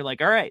and you're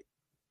like, all right,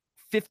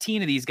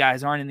 15 of these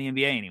guys aren't in the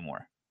NBA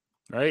anymore.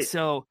 Right.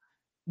 So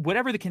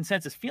whatever the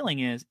consensus feeling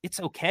is, it's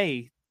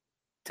okay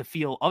to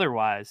feel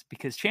otherwise,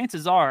 because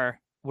chances are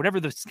whatever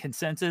the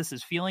consensus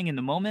is feeling in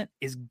the moment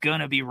is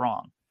going to be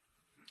wrong.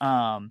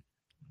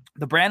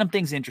 The Branham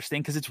thing's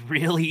interesting because it's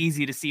really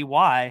easy to see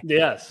why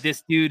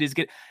this dude is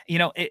good.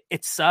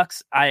 It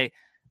sucks. I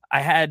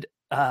had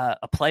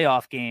a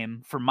playoff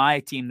game for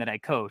my team that I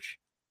coach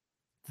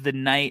the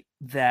night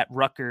that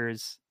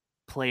Rutgers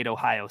played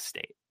Ohio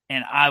State.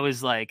 And I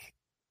was like,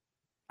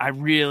 I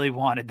really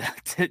wanted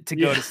to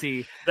go to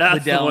see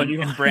Liddell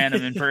and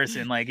Branham in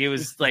person. Like, it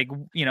was like,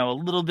 a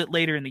little bit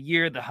later in the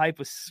year, the hype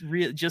was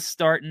just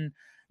starting.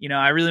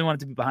 I really wanted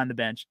to be behind the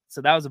bench.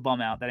 So that was a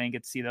bum out that I didn't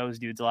get to see those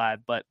dudes live.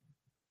 But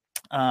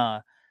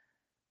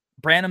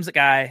Branham's a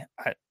guy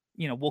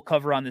we'll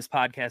cover on this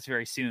podcast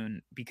very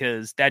soon,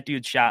 because that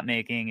dude's shot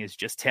making is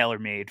just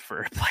tailor-made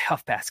for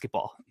playoff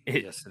basketball.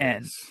 Yes, it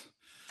and is.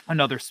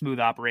 Another smooth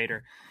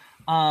operator.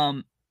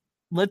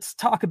 Let's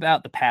talk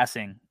about the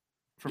passing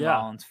from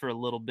Rollins for a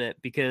little bit,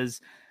 because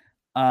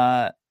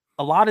a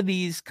lot of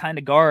these kind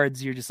of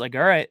guards, you're just like,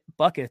 all right,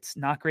 buckets,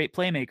 not great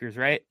playmakers,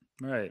 right?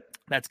 Right.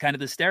 That's kind of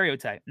the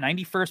stereotype.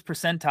 91st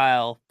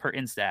percentile per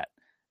Instat.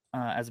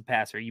 as a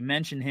passer. You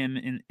mentioned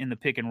him in the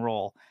pick and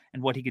roll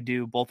and what he could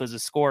do both as a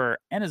scorer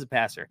and as a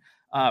passer.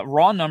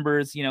 Raw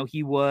numbers,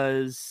 he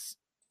was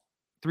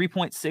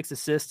 3.6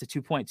 assists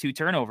to 2.2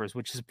 turnovers,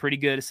 which is a pretty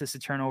good assist to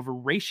turnover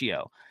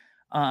ratio.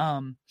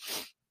 I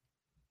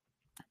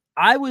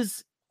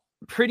was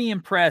pretty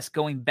impressed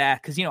going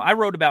back because, I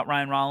wrote about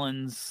Ryan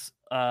Rollins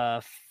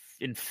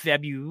in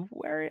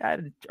February,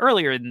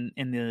 earlier in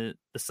the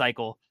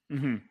cycle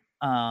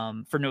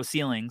for No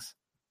Ceilings.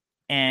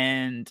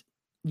 And,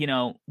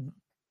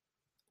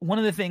 one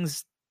of the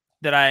things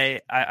that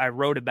I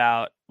wrote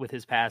about with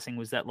his passing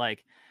was that,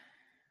 like,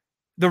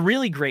 the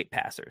really great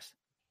passers,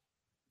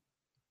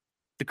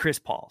 the Chris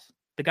Pauls,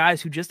 the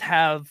guys who just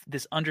have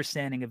this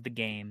understanding of the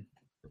game,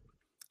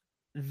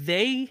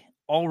 they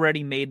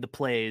already made the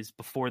plays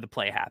before the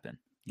play happened.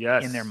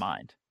 Yes. In their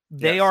mind.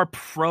 They are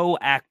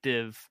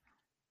proactive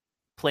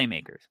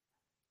playmakers.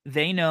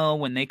 They know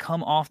when they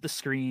come off the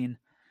screen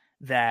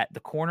that the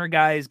corner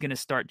guy is going to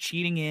start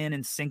cheating in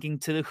and sinking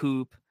to the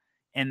hoop,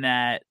 and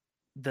that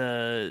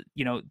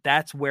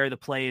that's where the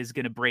play is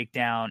going to break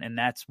down, and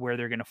that's where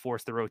they're going to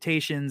force the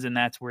rotations, and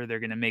that's where they're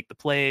going to make the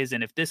plays.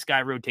 And if this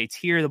guy rotates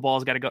here, the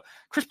ball's got to go.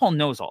 Chris Paul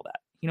knows all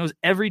that. He knows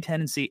every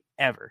tendency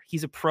ever.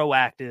 He's a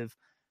proactive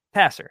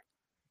passer.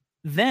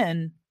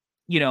 Then,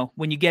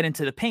 when you get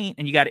into the paint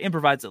and you got to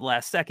improvise at the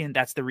last second,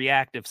 that's the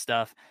reactive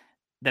stuff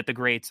that the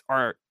greats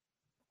are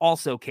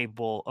also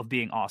capable of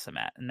being awesome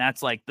at. And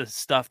that's like the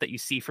stuff that you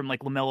see from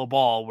like LaMelo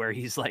Ball, where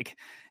he's like,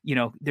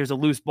 there's a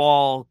loose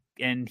ball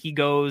and he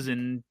goes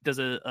and does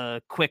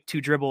a quick 2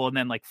 dribble and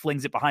then like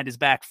flings it behind his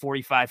back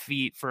 45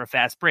 feet for a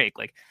fast break.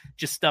 Like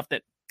just stuff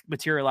that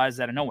materializes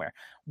out of nowhere.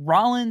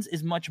 Rollins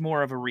is much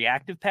more of a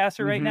reactive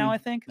passer right now, I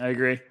think. I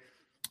agree.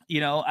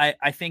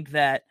 I think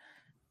that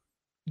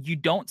you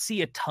don't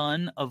see a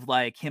ton of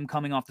like him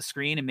coming off the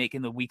screen and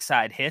making the weak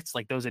side hits,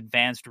 like those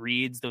advanced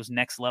reads, those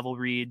next level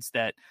reads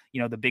that,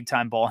 the big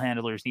time ball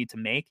handlers need to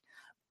make.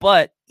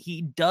 But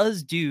he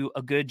does do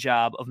a good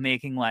job of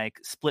making like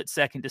split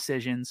second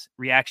decisions,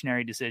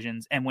 reactionary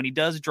decisions. And when he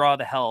does draw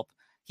the help,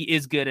 he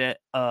is good at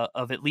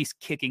of least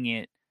kicking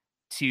it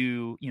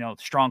to,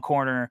 strong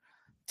corner,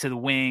 to the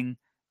wing,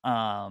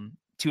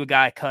 to a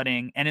guy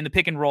cutting. And in the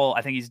pick and roll,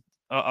 I think he's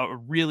a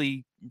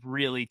really,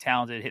 really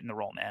talented hitting the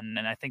roll man.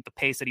 And I think the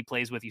pace that he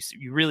plays with,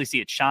 you really see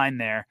it shine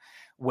there,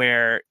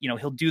 where,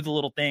 he'll do the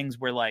little things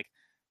where like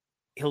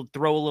he'll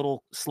throw a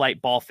little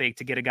slight ball fake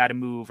to get a guy to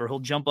move, or he'll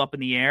jump up in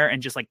the air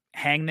and just like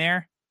hang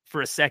there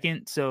for a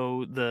second.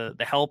 So the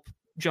help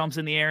jumps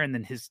in the air and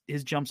then his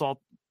jumps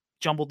all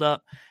jumbled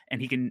up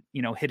and he can,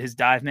 hit his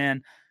dive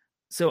man.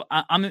 So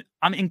I'm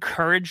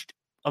encouraged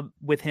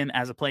with him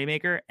as a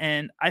playmaker.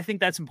 And I think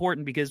that's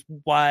important because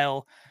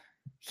while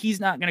he's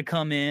not going to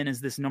come in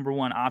as this number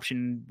one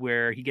option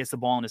where he gets the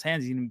ball in his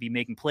hands, he's going to be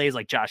making plays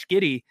like Josh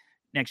Giddey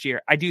next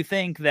year. I do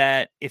think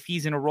that if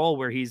he's in a role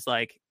where he's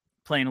like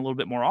playing a little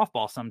bit more off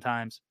ball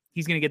sometimes,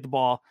 he's going to get the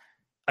ball,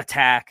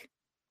 attack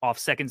off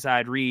second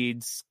side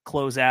reads,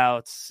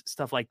 closeouts,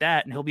 stuff like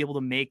that. And he'll be able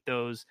to make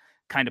those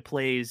kind of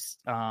plays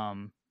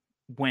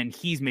when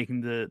he's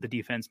making the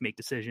defense make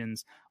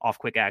decisions off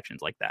quick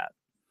actions like that.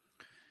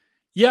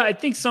 Yeah, I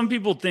think some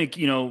people think,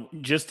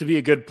 just to be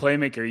a good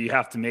playmaker, you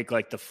have to make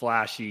like the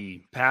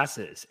flashy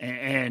passes.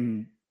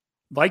 And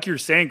like you're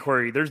saying,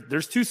 Corey,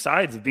 there's two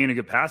sides of being a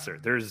good passer.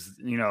 There's,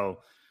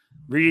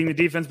 reading the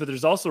defense, but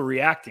there's also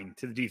reacting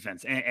to the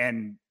defense.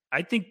 And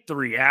I think the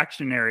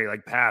reactionary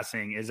like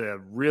passing is a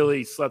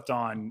really slept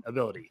on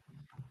ability.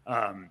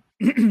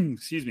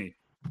 Excuse me.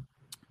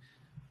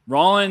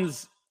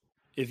 Rollins,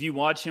 if you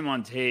watch him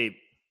on tape,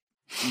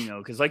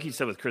 because like you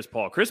said with Chris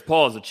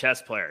Paul is a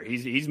chess player.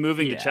 He's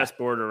moving the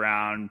chessboard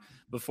around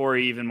before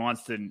he even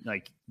wants to,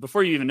 like,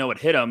 before you even know what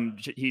hit him,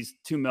 he's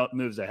 2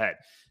 moves ahead.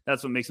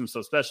 That's what makes him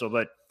so special.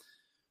 But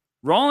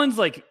Rollins,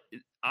 like,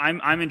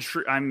 I'm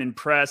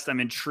impressed. I'm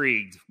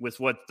intrigued with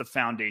what the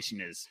foundation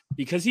is,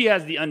 because he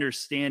has the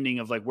understanding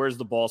of like, where's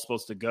the ball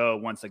supposed to go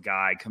once a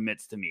guy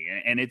commits to me.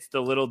 And it's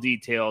the little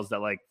details that,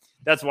 like,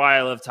 that's why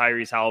I love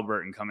Tyrese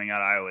Halliburton coming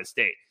out of Iowa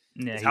State.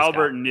 Yeah,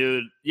 Halliburton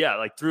knew,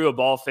 threw a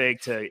ball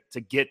fake to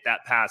get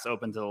that pass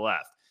open to the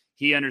left.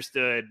 He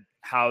understood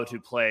how to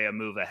play a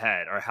move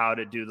ahead, or how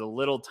to do the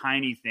little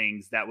tiny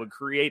things that would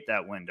create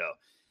that window.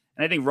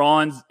 And I think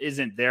Rollins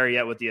isn't there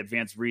yet with the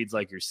advanced reads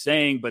like you're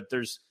saying, but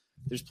there's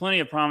plenty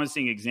of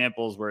promising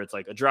examples where it's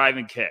like a drive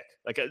and kick.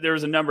 Like there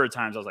was a number of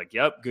times I was like,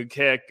 yep, good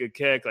kick.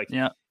 Like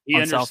he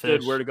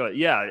understood where to go.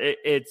 Yeah,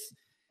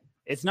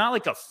 it's not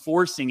like a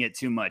forcing it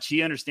too much.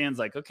 He understands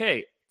like,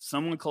 okay,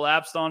 someone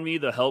collapsed on me.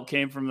 The help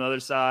came from the other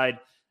side.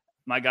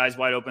 My guy's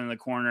wide open in the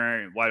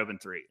corner, wide open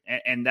 3.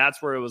 And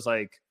that's where it was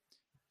like,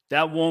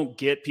 that won't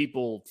get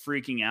people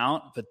freaking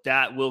out, but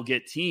that will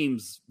get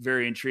teams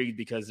very intrigued,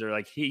 because they're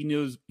like, he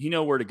knows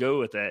where to go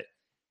with it.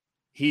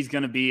 He's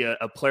going to be a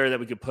player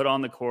that we could put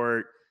on the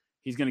court.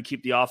 He's going to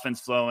keep the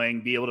offense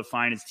flowing, be able to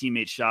find his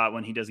teammate's shot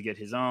when he doesn't get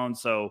his own.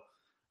 So,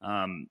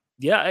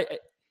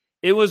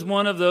 it was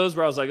one of those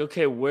where I was like,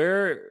 okay,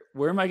 where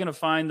am I going to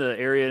find the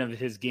area of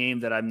his game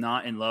that I'm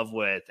not in love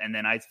with? And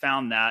then I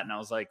found that, and I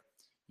was like,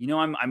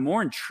 I'm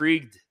more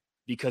intrigued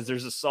because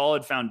there's a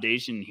solid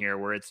foundation here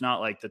where it's not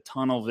like the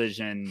tunnel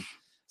vision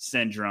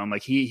syndrome.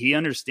 Like he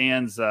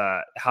understands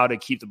how to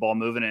keep the ball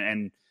moving,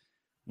 and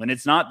when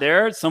it's not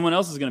there, someone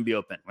else is going to be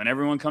open. When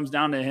everyone comes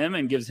down to him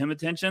and gives him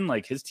attention,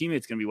 like his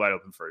teammate's going to be wide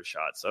open for a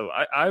shot. So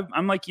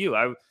I'm like you.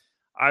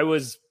 I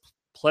was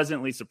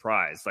pleasantly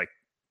surprised. Like,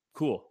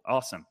 cool,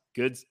 awesome,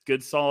 good,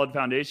 solid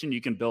foundation.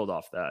 You can build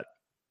off that.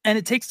 And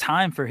it takes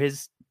time for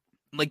his,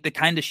 like, the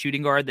kind of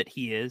shooting guard that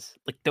he is.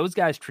 Like, those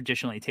guys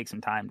traditionally take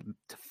some time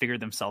to figure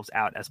themselves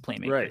out as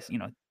playmakers. Right. You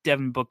know,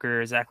 Devin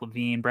Booker, Zach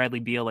LaVine, Bradley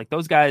Beal, like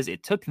those guys,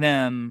 it took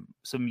them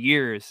some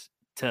years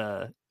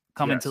to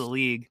come into the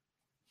league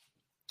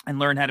and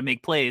learn how to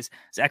make plays.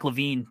 Zach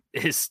LaVine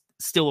is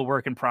still a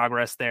work in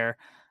progress there,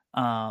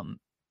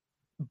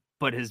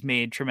 but has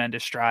made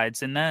tremendous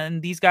strides. And then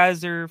these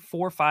guys are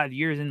 4 or 5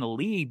 years in the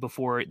league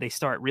before they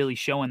start really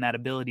showing that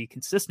ability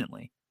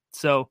consistently.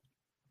 So,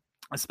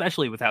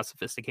 especially with how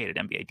sophisticated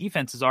NBA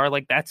defenses are,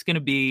 like that's going to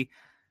be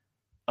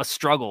a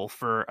struggle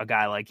for a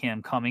guy like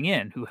him coming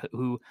in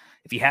who,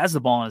 if he has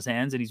the ball in his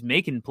hands and he's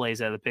making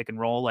plays out of the pick and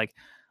roll, like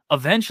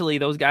eventually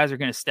those guys are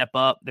going to step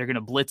up. They're going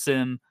to blitz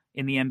him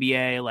in the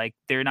NBA. Like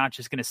they're not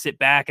just going to sit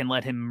back and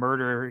let him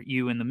murder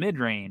you in the mid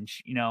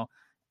range. You know,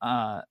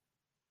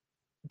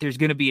 there's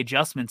going to be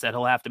adjustments that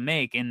he'll have to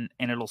make, and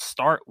it'll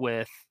start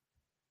with,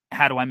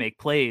 how do I make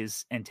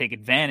plays and take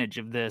advantage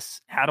of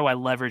this? How do I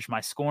leverage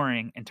my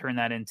scoring and turn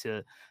that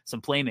into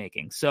some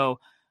playmaking? So,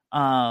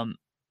 but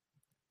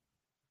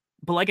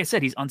like I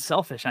said, he's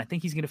unselfish, and I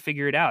think he's going to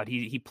figure it out.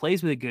 He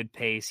plays with a good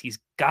pace. He's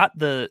got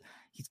the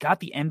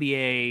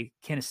NBA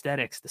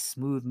kinesthetics, the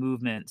smooth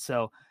movement.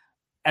 So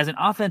as an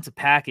offensive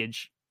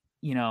package,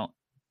 you know,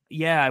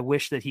 yeah, I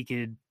wish that he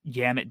could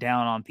yam it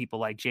down on people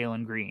like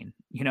Jalen Green.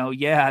 You know,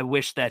 yeah, I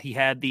wish that he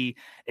had the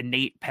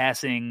innate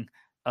passing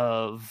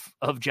of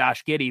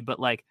Josh Giddey, but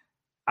like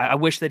I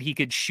wish that he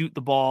could shoot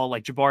the ball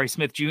like Jabari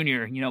Smith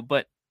Jr., you know,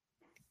 but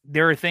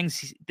there are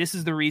things, this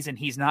is the reason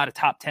he's not a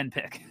top 10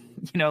 pick,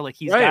 you know, like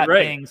he's got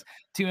things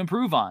to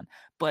improve on,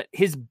 but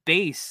his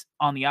base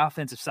on the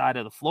offensive side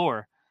of the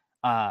floor,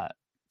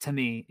 to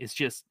me, is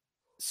just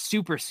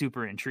super,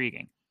 super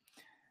intriguing.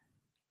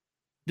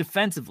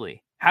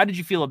 Defensively, how did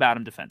you feel about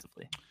him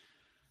defensively?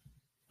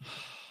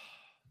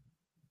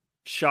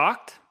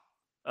 Shocked,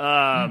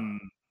 in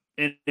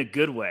a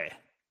good way.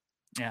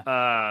 Yeah.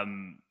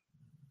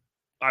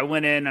 I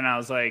went in and I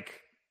was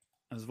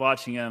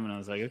watching him and I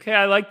was like, okay,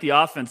 I like the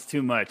offense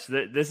too much.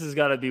 This has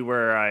got to be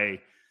where I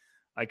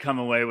come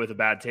away with a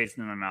bad taste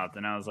in my mouth.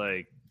 And I was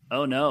like,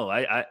 oh no,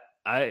 I'm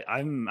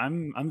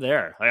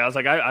there. Like, I was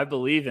like, I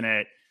believe in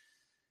it.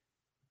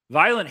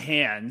 Violent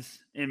hands,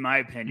 in my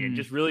opinion,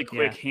 just really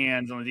quick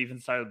hands on the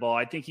defense side of the ball.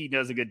 I think he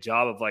does a good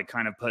job of like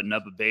kind of putting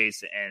up a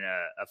base and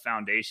a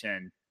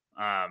foundation.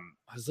 I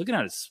was looking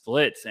at his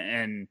splits,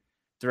 and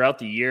throughout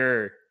the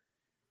year,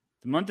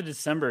 the month of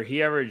December,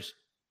 he averaged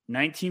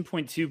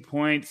 19.2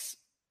 points,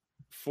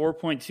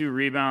 4.2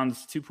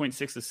 rebounds,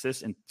 2.6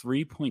 assists, and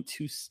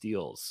 3.2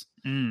 steals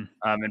in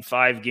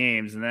 5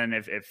 games. And then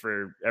if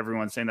for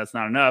everyone saying that's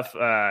not enough,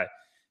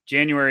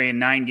 January in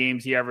 9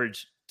 games, he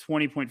averaged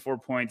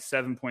 20.4 points,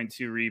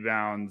 7.2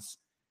 rebounds,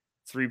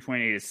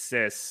 3.8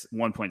 assists,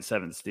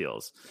 1.7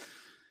 steals.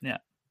 Yeah.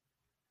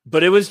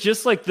 But it was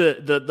just like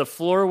the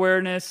floor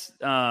awareness.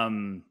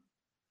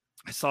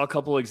 I saw a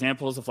couple of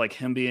examples of like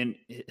him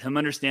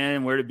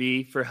understanding where to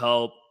be for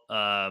help,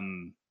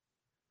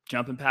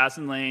 jumping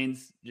passing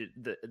lanes,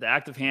 the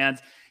active hands.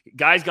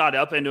 Guys got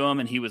up into him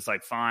and he was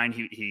like fine.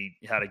 He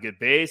had a good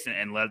base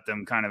and let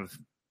them kind of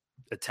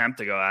attempt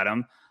to go at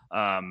him.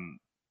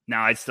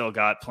 Now I still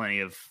got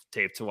plenty of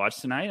tape to watch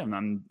tonight.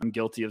 I'm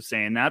guilty of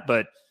saying that,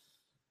 but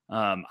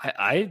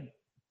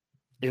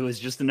it was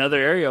just another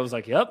area. I was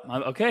like, yep,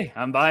 okay.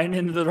 I'm buying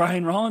into the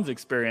Ryan Rollins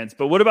experience.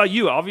 But what about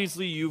you?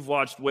 Obviously you've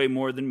watched way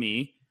more than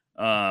me,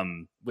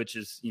 which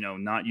is, you know,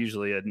 not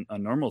usually a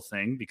normal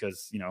thing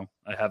because, you know,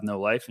 I have no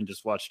life and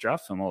just watch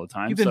draft film all the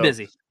time. You've been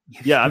busy.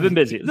 Yeah, I've been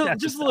busy.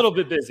 Just a little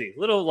bit busy,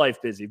 little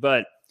life busy.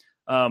 But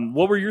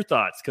what were your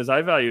thoughts? Because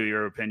I value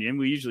your opinion.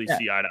 We usually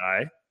see eye to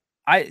eye.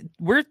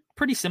 We're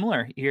pretty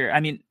similar here.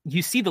 I mean,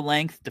 you see the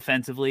length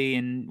defensively,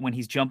 and when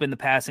he's jumping the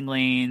passing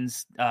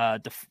lanes,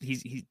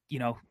 he's you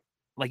know,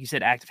 like you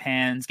said, active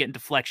hands, getting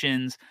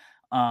deflections.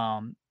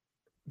 The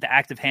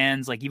active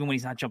hands, like even when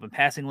he's not jumping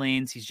passing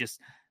lanes, he's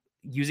just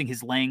using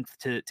his length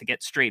to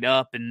get straight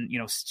up and, you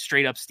know,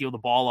 straight up steal the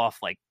ball off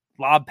like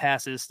lob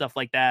passes, stuff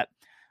like that.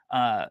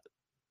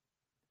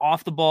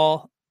 Off the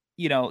ball,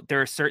 you know,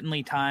 there are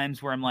certainly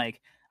times where I'm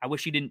like, I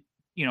wish you didn't,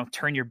 you know,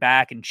 turn your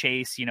back and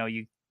chase. You know,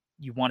 you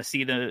want to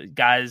see the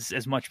guys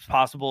as much as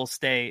possible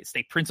stay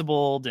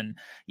principled and,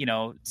 you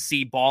know,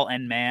 see ball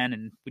and man.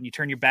 And when you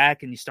turn your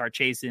back and you start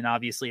chasing,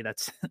 obviously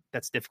that's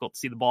difficult to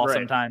see the ball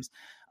sometimes.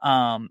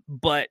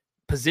 But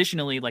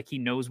positionally, like he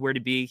knows where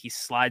to be. He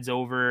slides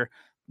over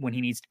when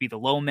he needs to be the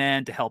low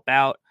man to help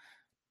out.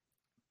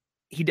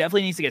 He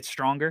definitely needs to get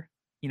stronger.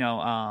 You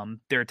know,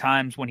 there are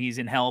times when he's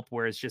in help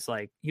where it's just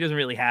like, he doesn't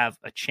really have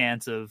a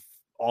chance of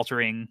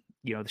altering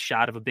the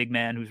shot of a big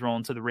man who's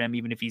rolling to the rim,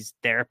 even if he's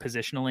there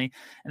positionally.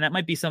 And that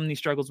might be something he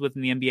struggles with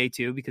in the NBA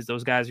too, because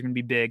those guys are going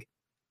to be big.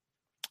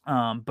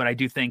 But I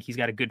do think he's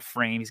got a good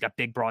frame. He's got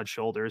big, broad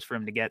shoulders for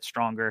him to get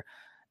stronger.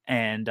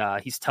 And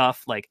he's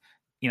tough.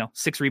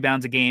 6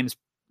 rebounds a game is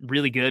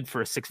really good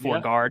for a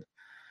 6'4" guard.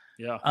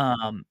 Yeah.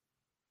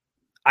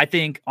 I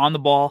think on the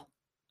ball,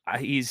 I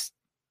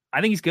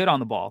think he's good on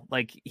the ball.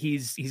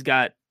 He's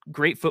got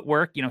great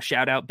footwork.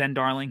 Shout out Ben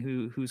Darling,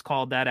 who's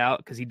called that out,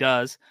 because he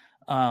does.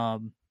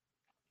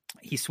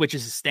 He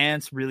switches his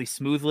stance really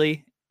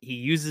smoothly. He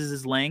uses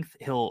his length.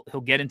 He'll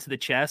get into the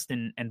chest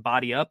and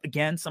body up.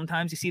 Again,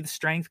 sometimes you see the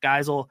strength.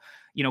 Guys will,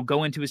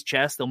 go into his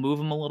chest. They'll move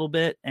him a little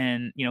bit,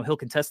 and, he'll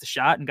contest the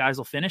shot and guys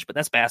will finish, but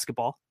that's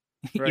basketball.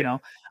 Right.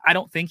 I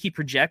don't think he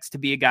projects to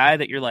be a guy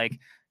that you're like,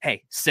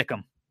 hey, sick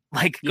him.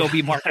 Go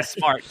be Marcus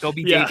Smart. Go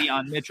be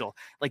Davion Mitchell.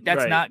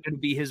 That's not going to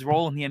be his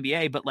role in the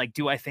NBA. But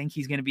do I think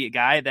he's going to be a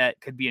guy that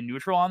could be a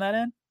neutral on that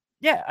end?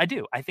 Yeah, I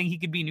do. I think he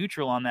could be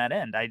neutral on that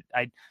end.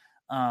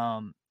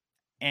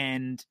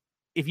 And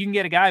if you can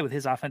get a guy with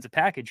his offensive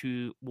package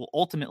who will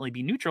ultimately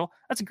be neutral,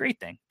 that's a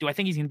great thing. Do I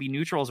think he's going to be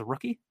neutral as a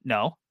rookie?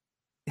 No,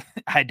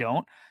 I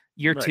don't.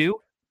 Year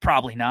 2,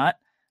 probably not.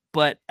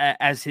 But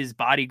as his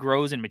body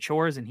grows and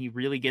matures and he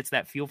really gets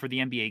that feel for the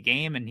NBA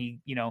game, and he,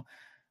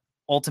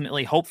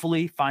 ultimately,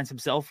 hopefully finds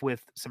himself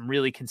with some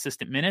really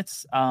consistent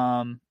minutes,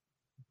 I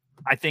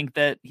think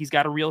that he's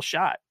got a real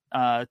shot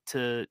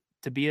to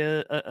be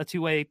a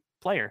two-way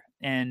player.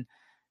 And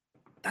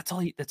that's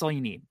all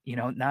you need.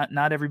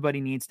 Not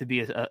everybody needs to be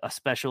a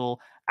special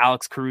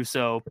Alex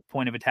Caruso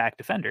point of attack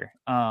defender.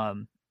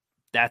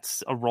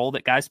 That's a role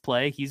that guys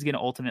play. He's going to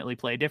ultimately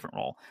play a different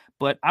role.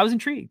 But I was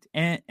intrigued.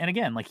 And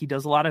again, he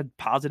does a lot of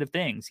positive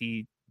things.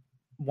 He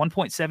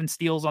 1.7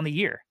 steals on the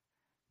year,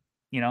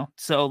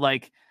 so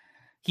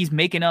he's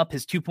making up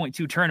his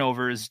 2.2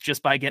 turnovers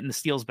just by getting the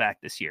steals back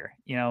this year,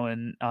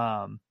 and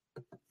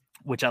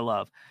which I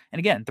love. And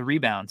again, the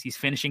rebounds, he's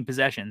finishing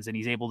possessions and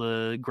he's able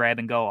to grab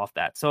and go off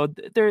that. So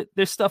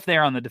there's stuff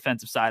there on the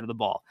defensive side of the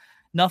ball.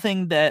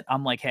 Nothing that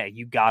I'm like, hey,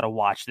 you got to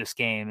watch this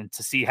game and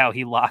to see how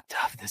he locked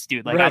up this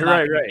dude. I'm not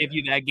going to give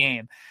you that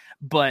game,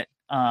 but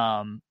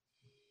I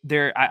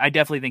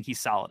definitely think he's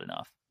solid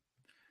enough.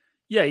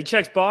 Yeah, he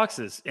checks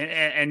boxes,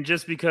 and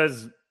just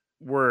because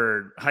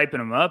we're hyping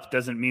him up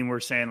doesn't mean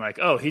we're saying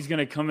he's going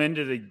to come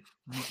into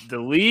the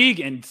league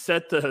and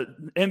set the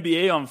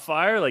NBA on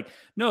fire.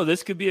 No,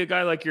 this could be a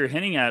guy like you're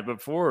hinting at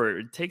before.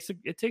 It takes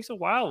a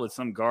while with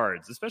some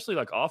guards, especially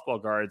off-ball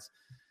guards.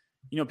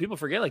 People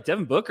forget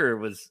Devin Booker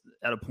was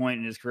at a point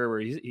in his career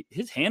where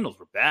his handles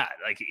were bad.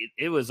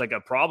 It was a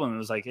problem. It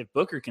was if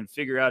Booker can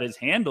figure out his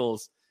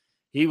handles,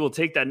 he will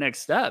take that next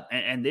step.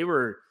 And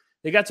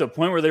they got to a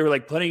point where they were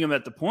putting him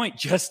at the point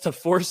just to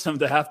force him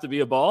to have to be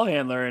a ball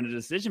handler and a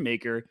decision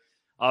maker.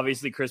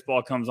 Obviously, Chris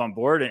Paul comes on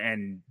board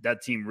and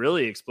that team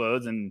really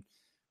explodes.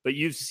 But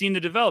you've seen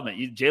the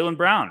development. Jaylen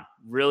Brown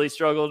really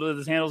struggled with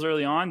his handles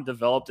early on,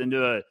 developed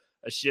into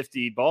a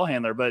shifty ball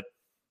handler. But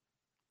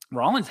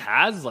Rollins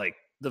has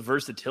the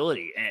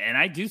versatility. And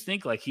I do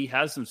think he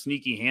has some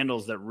sneaky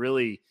handles that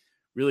really,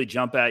 really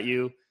jump at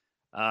you.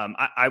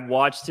 I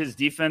watched his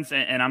defense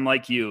and I'm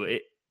like you.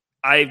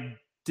 I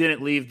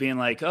didn't leave being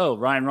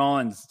Ryan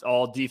Rollins,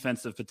 all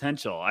defensive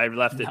potential. I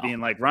left it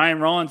being Ryan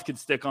Rollins could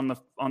stick on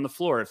the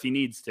floor if he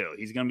needs to.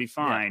 He's going to be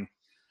fine.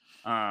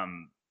 Yeah.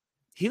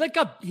 He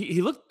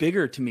looked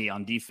bigger to me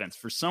on defense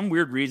for some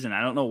weird reason.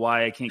 I don't know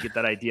why. I can't get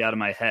that idea out of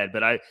my head,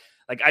 but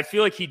I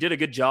feel he did a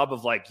good job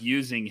of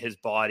using his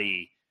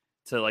body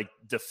to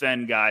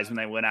defend guys when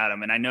they went at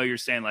him. And I know you're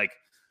saying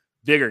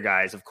bigger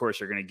guys, of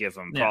course, are going to give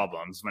him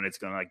problems when it's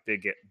going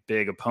to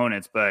big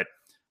opponents. But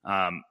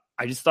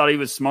I just thought he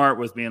was smart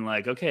with being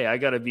okay, I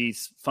got to be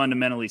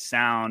fundamentally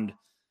sound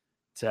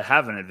to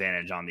have an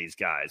advantage on these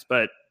guys.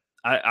 But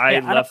I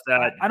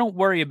don't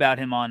worry about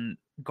him on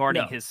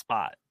guarding his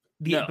spot.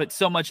 But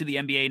so much of the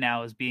NBA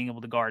now is being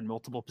able to guard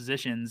multiple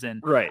positions.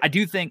 And I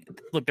do think,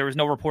 there was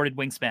no reported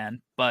wingspan,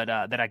 but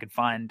that I could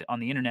find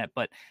on the internet,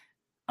 but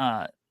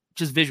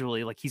just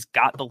visually, he's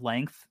got the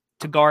length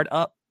to guard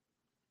up.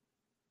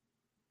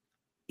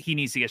 He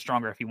needs to get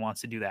stronger if he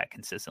wants to do that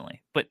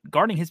consistently. But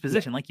guarding his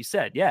position, like you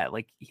said,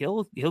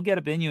 he'll get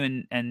up in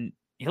you and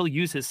he'll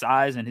use his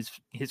size and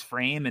his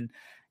frame, and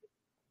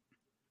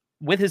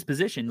with his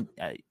position,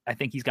 I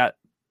think he's got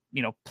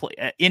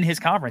in his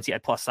conference he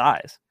had plus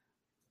size.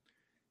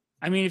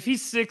 I mean, if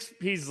he's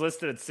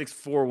listed at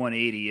 6'4",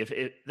 180.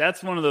 If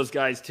that's one of those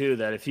guys too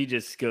that if he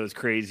just goes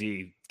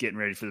crazy getting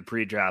ready for the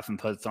pre-draft and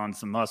puts on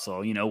some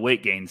muscle,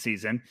 weight gain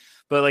season.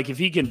 But if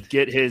he can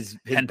get his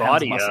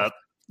body up,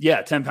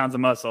 10 pounds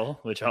of muscle,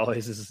 which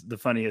always is the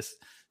funniest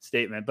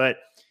statement. But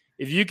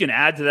if you can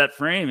add to that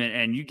frame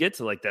and you get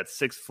to that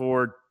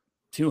 6'4",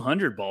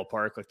 200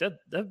 ballpark,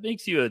 that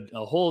makes you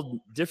a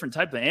whole different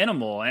type of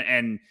animal.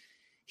 And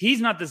he's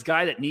not this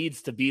guy that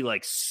needs to be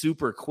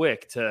super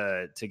quick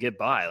to get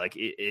by.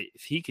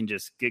 If he can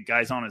just get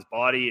guys on his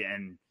body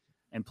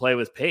and play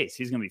with pace,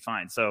 he's going to be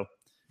fine. So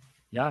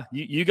yeah,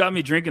 you got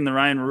me drinking the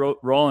Ryan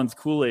Rollins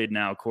Kool-Aid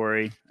now,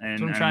 Corey. And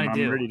that's what I'm trying to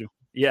do. Ready to.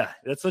 Yeah,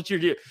 that's what you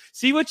do.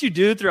 See what you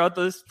do throughout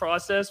this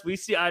process. We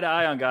see eye to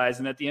eye on guys,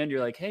 and at the end, you're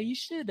like, "Hey, you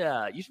should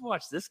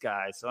watch this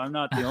guy." So I'm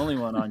not the only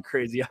one on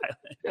Crazy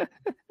Island.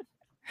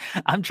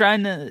 I'm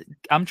trying to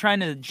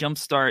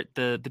jumpstart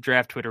the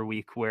draft Twitter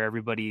week where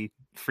everybody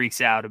freaks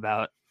out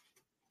about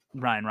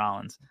Ryan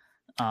Rollins.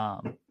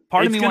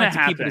 Part of me wanted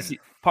to keep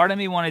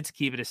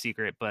it a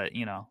secret, but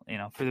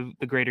for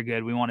the greater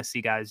good, we want to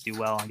see guys do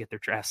well and get their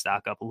draft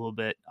stock up a little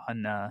bit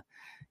on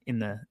in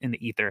the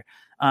ether.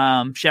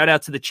 Shout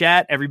out to the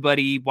chat,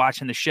 everybody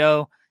watching the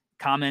show,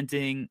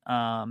 commenting.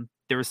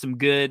 There was some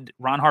good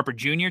Ron Harper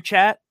Jr.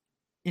 chat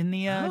in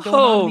the going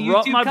on in the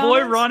YouTube my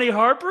comments. boy Ronnie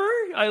Harper.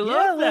 I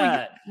love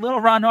that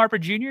little Ron Harper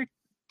Jr.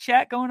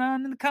 chat going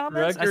on in the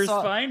comments. Rutgers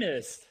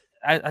finest.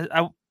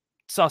 I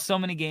saw so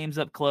many games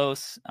up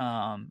close.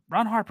 Ron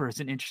Harper is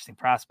an interesting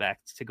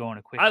prospect to go on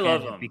a quick. I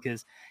love him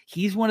because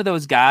he's one of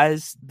those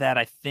guys that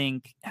I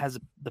think has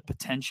the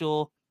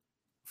potential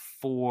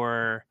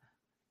for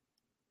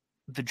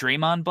the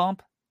Draymond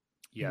bump,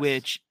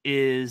 which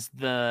is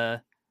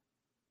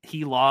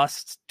he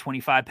lost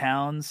 25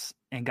 pounds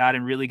and got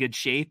in really good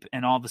shape.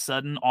 And all of a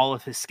sudden, all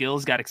of his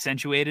skills got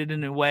accentuated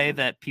in a way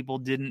that people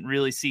didn't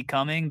really see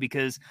coming,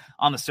 because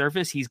on the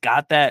surface, he's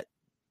got that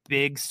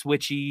big,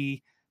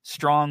 switchy,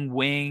 strong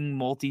wing,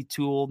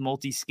 multi-tooled,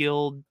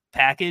 multi-skilled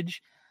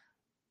package,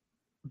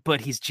 but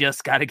he's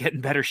just got to get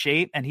in better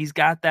shape. And he's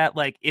got that,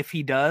 like, if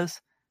he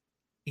does,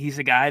 he's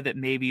a guy that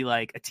maybe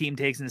like a team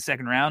takes in the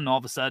second round and all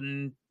of a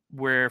sudden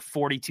we're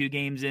 42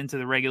 games into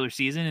the regular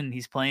season and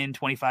he's playing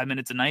 25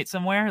 minutes a night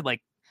somewhere.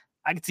 Like,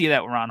 I could see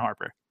that with Ron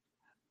Harper.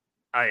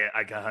 I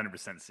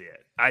 100% see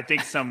it. I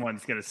think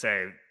someone's going to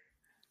say,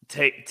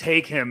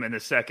 take him in the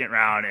second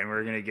round and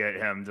we're going to get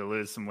him to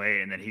lose some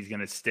weight and then he's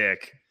going to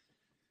stick.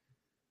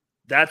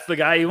 That's the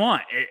guy you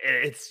want.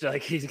 It's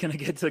like he's going to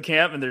get to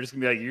camp and they're just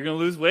going to be like, you're going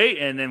to lose weight.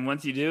 And then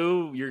once you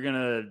do, you're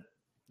going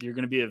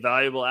to be a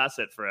valuable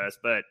asset for us.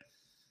 But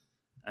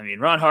I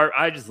mean, Ron Harper,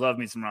 I just love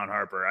me some Ron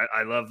Harper.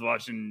 I loved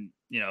watching,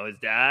 his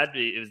dad.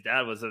 His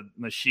dad was a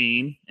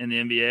machine in the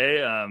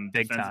NBA,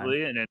 big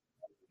defensively. time. And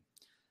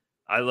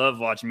I love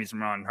watching me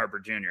some Ron Harper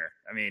Jr.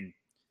 I mean,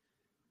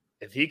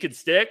 if he could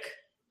stick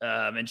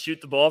and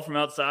shoot the ball from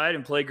outside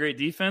and play great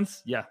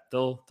defense, yeah,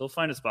 they'll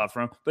find a spot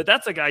for him. But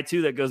that's a guy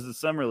too that goes to the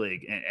summer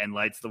league and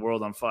lights the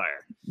world on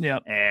fire. Yeah,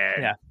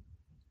 and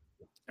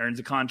earns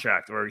a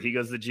contract, or he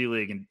goes to the G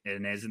League and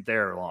isn't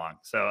there long.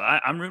 So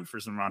I'm rooting for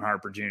some Ron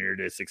Harper Jr.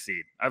 to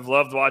succeed. I've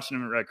loved watching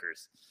him at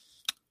Rutgers.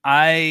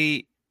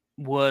 I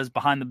was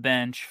behind the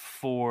bench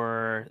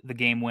for the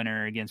game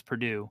winner against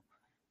Purdue,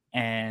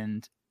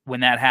 and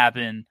when that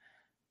happened,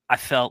 I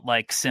felt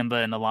like Simba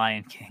and the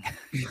Lion King,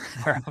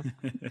 where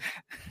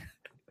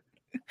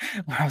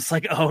I was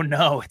like, oh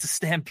no, it's a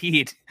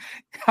stampede.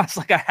 I was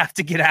like, I have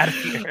to get out of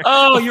here.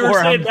 Oh, you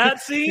were saying that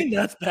scene?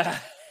 That's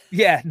bad.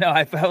 Yeah, no,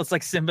 I felt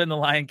like Simba and the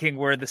Lion King,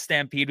 where the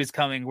stampede was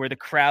coming, where the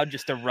crowd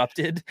just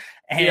erupted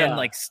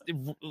and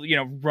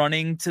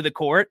running to the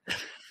court.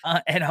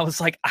 And I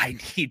was like, I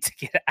need to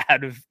get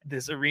out of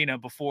this arena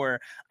before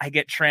I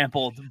get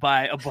trampled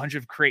by a bunch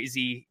of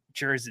crazy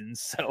Jerseyans.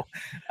 So,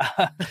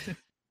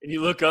 and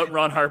you look up,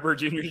 Ron Harper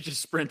Jr. is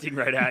just sprinting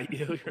right at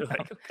you. You're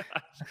like, oh,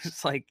 gosh.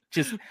 It's like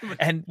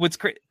and what's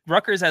great,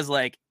 Rutgers has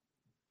like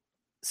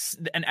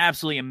an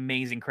absolutely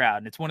amazing crowd,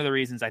 and it's one of the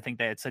reasons I think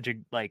they had such a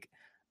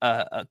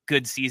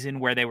good season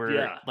where they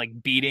were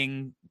like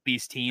beating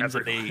these teams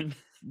that they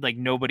like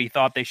nobody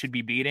thought they should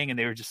be beating, and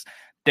they were just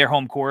their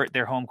home court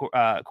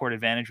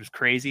advantage was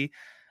crazy.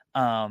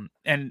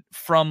 And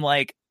from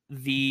like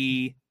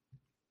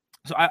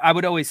so I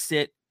would always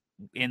sit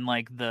in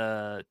like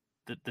the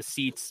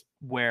seats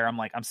where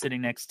I'm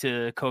sitting next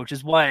to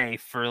coach's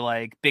wife or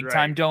like big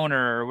time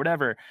donor or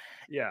whatever.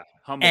 Yeah.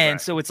 And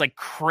so it's like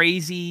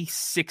crazy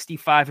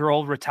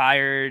 65-year-old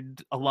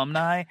retired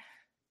alumni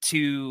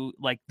to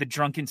like the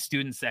drunken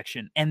student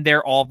section, and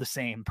they're all the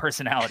same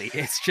personality.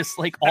 It's just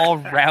like all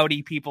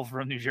rowdy people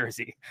from New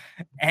Jersey,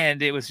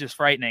 and it was just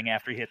frightening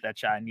after he hit that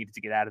shot and needed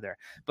to get out of there.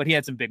 But he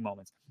had some big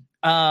moments.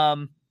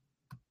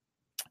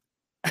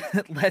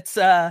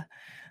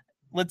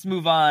 Let's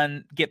move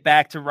on, get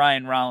back to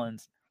Ryan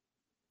Rollins.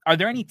 Are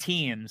there any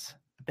teams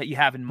that you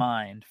have in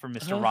mind for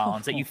Mr.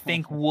 Rollins that you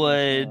think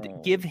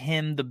would give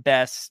him the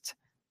best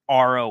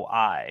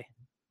ROI?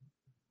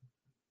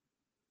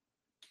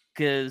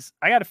 Because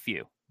I got a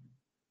few.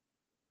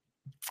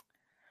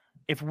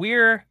 If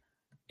we're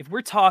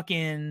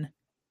talking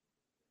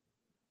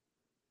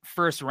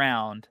first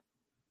round,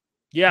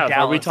 Dallas,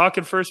 are we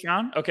talking first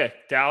round? Okay,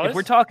 Dallas. If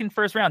we're talking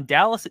first round,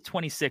 Dallas at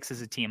 26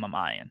 is a team I'm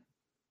eyeing.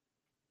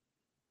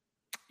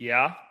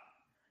 Yeah,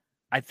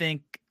 I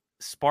think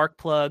spark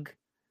plug,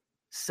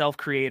 self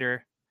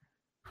creator.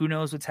 Who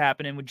knows what's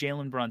happening with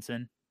Jalen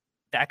Brunson?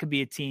 That could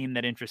be a team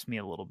that interests me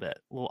a little bit.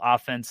 A little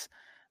offense.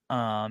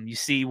 You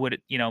see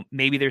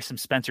maybe there's some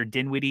Spencer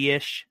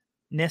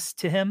Dinwiddie-ishness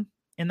to him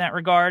in that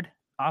regard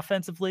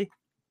offensively.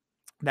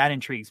 That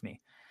intrigues me.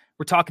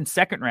 We're talking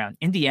second round.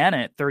 Indiana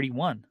at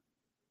 31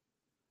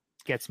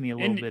 gets me a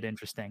little bit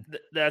interesting.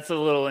 That's a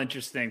little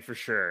interesting for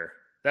sure.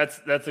 That's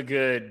a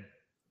good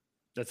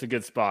That's a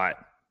good spot.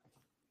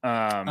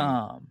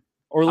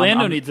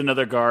 Orlando needs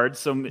another guard,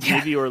 so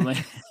maybe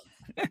Orlando.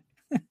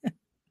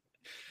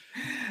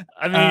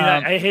 I mean,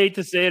 I hate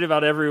to say it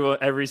about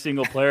every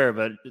single player,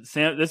 but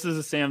Sam, this is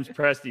a Sam's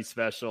Presti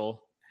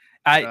special.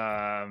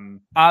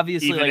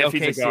 Obviously, even like if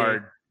he's a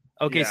guard.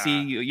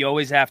 OKC, you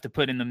always have to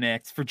put in the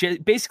mix for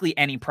basically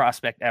any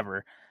prospect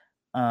ever.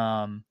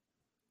 I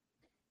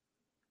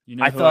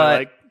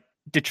thought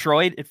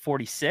Detroit at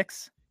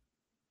 46,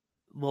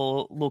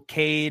 little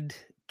Cade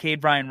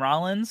Ryan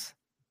Rollins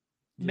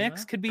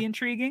mix could be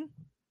intriguing.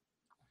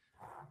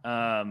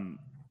 Why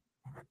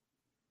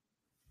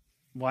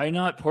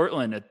not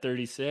Portland at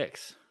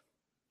 36?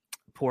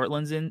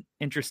 Portland's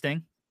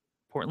interesting.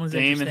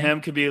 Dame and him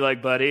could be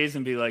like buddies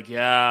and be like,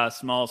 yeah,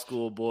 small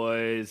school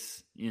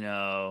boys,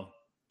 bucket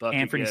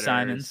Anthony getters.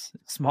 Simons,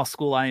 small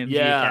school IMG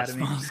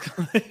Academy. Small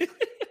school.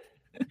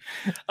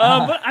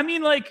 But I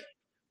mean, like,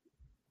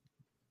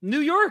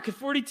 New York at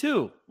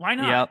 42. Why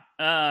not?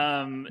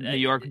 Yep. New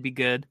York would be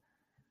good.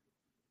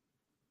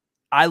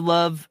 I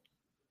love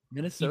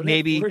Minnesota.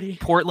 Maybe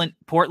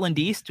Portland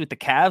East with the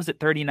Cavs at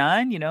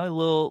 39. A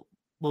little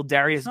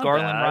Darius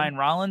Garland, bad. Ryan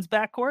Rollins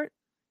backcourt.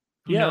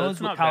 Who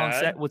knows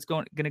what's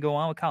going to go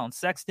on with Colin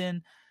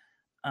Sexton?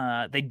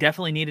 They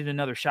definitely needed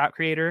another shot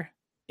creator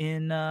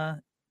in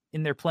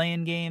their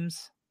playing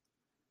games.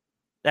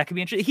 That could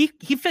be interesting.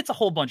 He fits a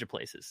whole bunch of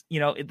places.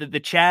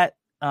 The chat.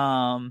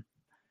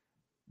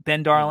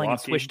 Ben Darling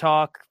and Swish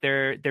Talk.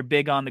 They're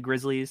big on the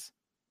Grizzlies.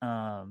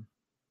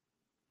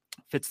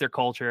 Fits their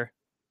culture.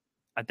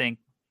 I think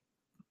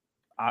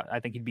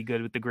he'd be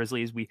good with the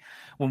Grizzlies.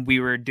 When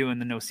we were doing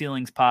the No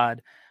Ceilings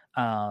pod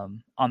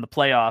on the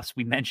playoffs,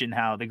 we mentioned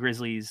how the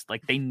Grizzlies,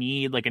 like, they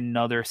need like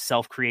another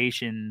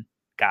self-creation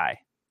guy.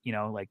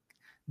 Like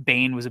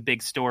Bane was a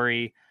big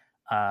story.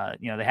 They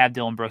have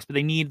Dylan Brooks, but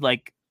they need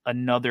like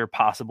another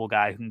possible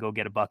guy who can go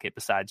get a bucket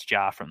besides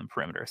Ja from the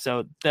perimeter.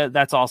 So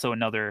that's also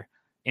another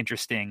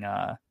interesting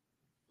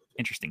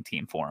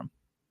team for him.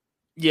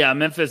 Yeah,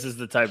 Memphis is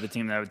the type of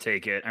team that would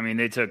take it. I mean,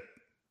 they took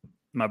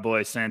my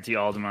boy Santi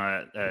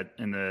Aldama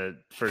in the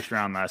first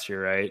round last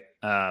year, right?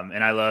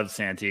 And I loved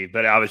Santi,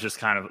 but I was just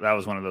that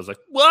was one of those like,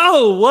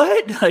 whoa,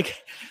 what?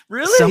 Like,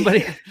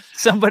 really?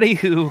 Somebody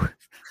who,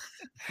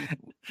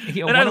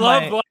 and I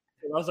loved watching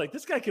him. I was like,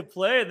 this guy could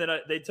play. And then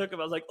they took him.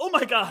 I was like, oh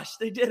my gosh,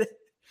 they did it.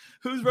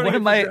 Who's running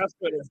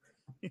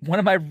one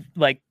of my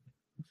like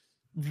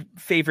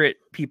favorite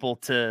people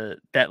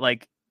that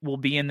like will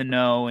be in the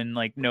know and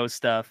like know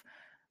stuff.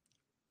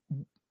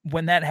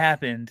 When that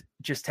happened,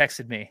 just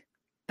texted me.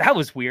 That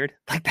was weird.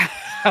 Like that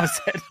was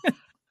it.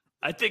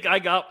 I think I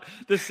got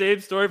the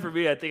same story for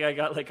me. I think I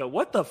got like a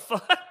what the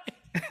fuck?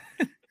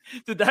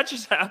 Did that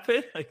just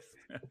happen?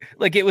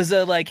 Like it was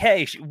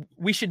hey,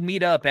 we should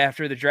meet up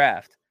after the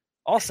draft.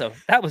 Also,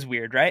 that was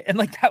weird, right? And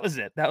like that was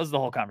it. That was the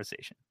whole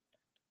conversation.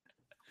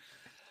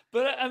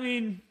 But I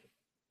mean,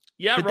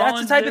 yeah, but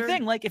that's the type of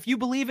thing. Like if you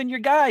believe in your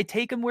guy,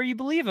 take him where you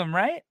believe him,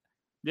 right?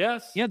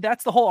 Yes.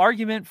 That's the whole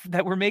argument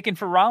that we're making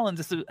for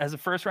Rollins as a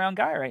first round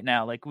guy right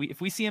now. Like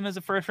if we see him as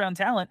a first round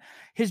talent,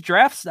 his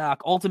draft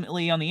stock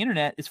ultimately on the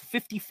internet is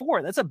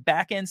 54. That's a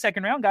back end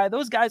second round guy.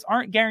 Those guys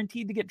aren't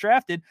guaranteed to get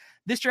drafted.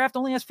 This draft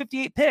only has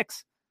 58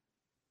 picks.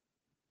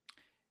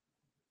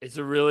 It's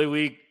a really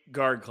weak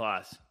guard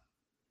class.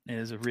 It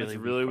is a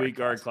really weak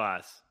guard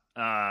class.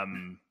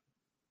 And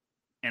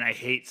I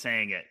hate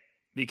saying it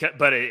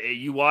but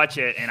you watch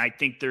it and I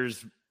think there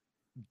is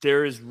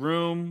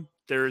room.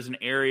 There is an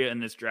area in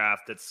this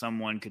draft that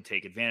someone could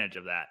take advantage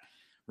of that.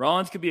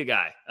 Rollins could be a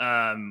guy.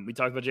 We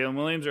talked about Jalen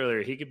Williams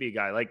earlier. He could be a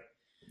guy. Like,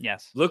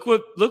 yes. Look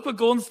what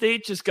Golden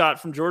State just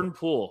got from Jordan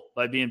Poole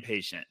by being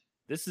patient.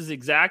 This is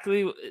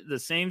exactly the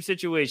same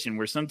situation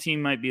where some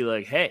team might be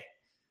like, hey,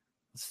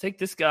 let's take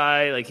this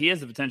guy. Like, he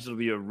has the potential to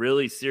be a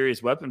really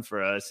serious weapon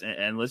for us,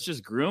 and let's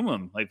just groom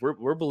him. Like,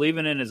 we're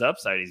believing in his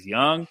upside. He's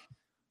young.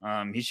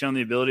 He's shown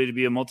the ability to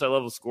be a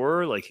multi-level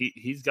scorer. Like,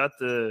 he's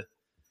a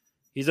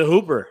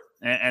hooper.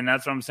 And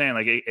that's what I'm saying.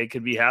 Like it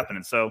could be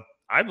happening. So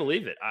I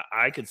believe it.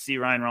 I could see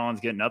Ryan Rollins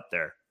getting up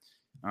there.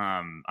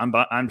 I'm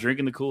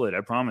drinking the Kool-Aid.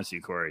 I promise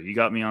you, Corey. You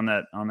got me on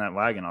that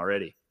wagon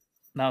already.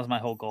 That was my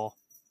whole goal.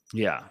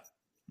 Yeah.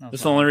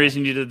 That's the only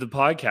reason you did the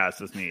podcast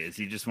with me is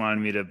you just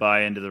wanted me to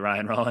buy into the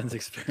Ryan Rollins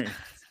experience.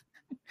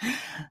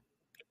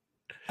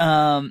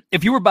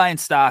 If you were buying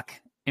stock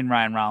in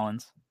Ryan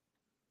Rollins,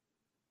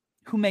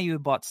 who may you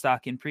have bought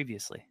stock in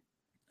previously?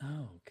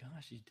 Oh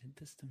gosh, you did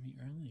this to me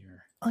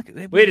earlier.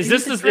 Wait, is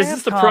this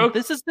the pro?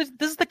 This is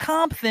the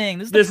comp thing.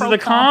 This is the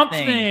comp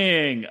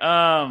thing.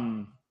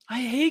 I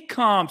hate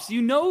comps.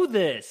 You know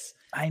this.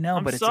 I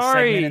know, but it's a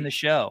segment in the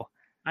show.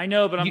 I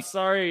know, but I'm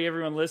sorry,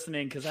 everyone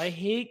listening, because I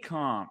hate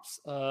comps.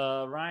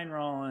 Ryan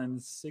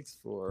Rollins,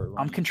 6'4".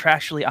 I'm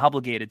contractually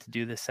obligated to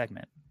do this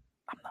segment.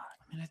 I'm not.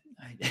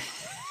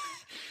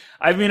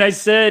 I mean, I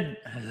said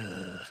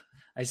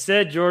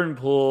Jordan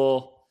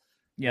Poole.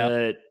 Yeah.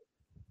 But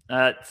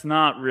that's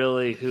not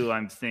really who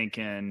I'm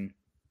thinking.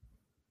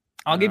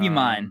 I'll give you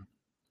mine.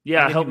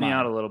 Yeah, help me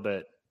out a little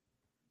bit.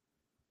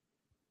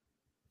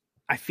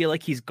 I feel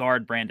like he's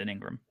guard Brandon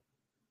Ingram.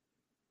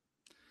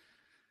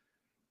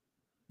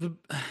 The,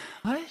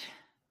 what?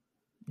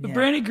 But Yeah.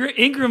 Brandon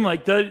Ingram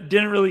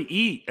didn't really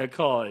eat at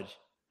college.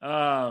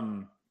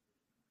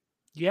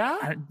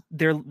 Yeah,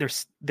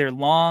 They're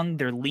long,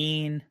 they're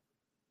lean,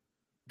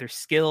 they're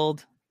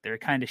skilled, they're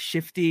kind of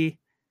shifty.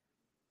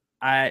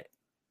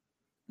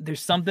 There's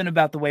something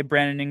about the way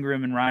Brandon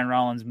Ingram and Ryan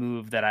Rollins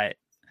move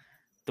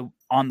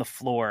on the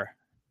floor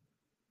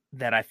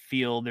that I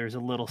feel there's a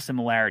little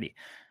similarity.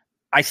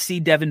 I see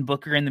Devin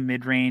Booker in the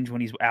mid range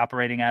when he's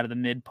operating out of the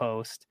mid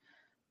post.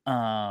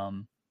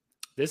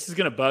 This is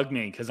going to bug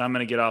me because I'm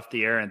going to get off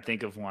the air and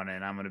think of one,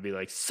 and I'm going to be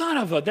like, son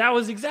of a, that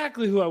was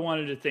exactly who I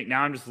wanted to think.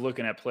 Now I'm just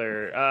looking at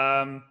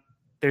player.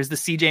 There's the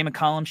CJ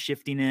McCollum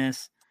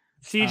shiftiness.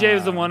 CJ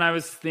was the one I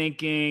was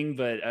thinking,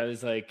 but I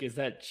was like, is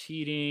that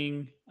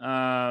cheating?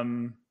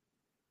 Man,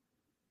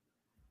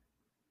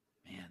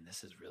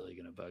 this is really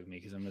going to bug me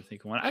because I'm going to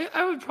think of one.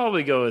 I would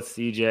probably go with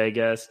CJ, I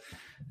guess.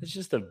 It's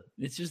just a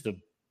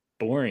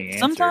boring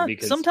answer.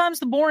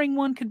 Sometimes the boring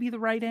one could be the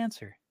right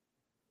answer.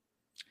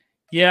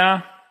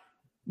 Yeah.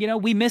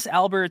 We miss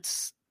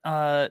Albert's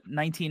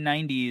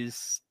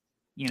 1990s,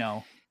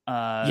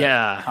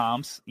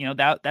 comps.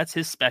 That's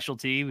his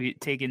specialty. We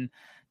taking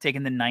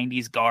the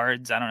 90s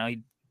guards. I don't know.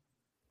 He'd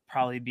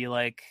probably be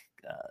like,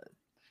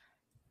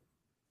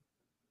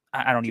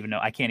 I don't even know.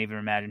 I can't even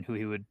imagine who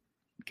he would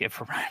give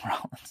for Ryan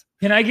Rollins.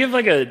 Can I give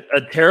like a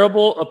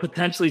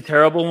potentially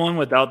terrible one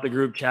without the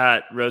group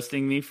chat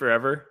roasting me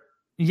forever?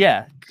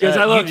 Yeah, because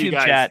I love YouTube you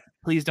guys. Chat,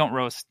 please don't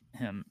roast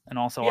him, and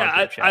also our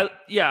group chat.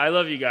 I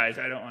love you guys.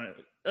 I don't want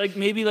to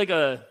maybe like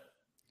a.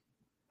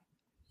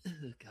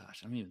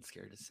 Gosh, I'm even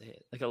scared to say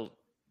it. Like a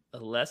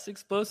less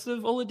explosive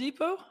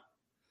Oladipo.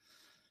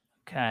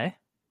 Okay.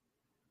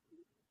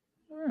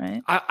 All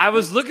right. I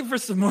was looking for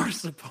some more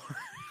support.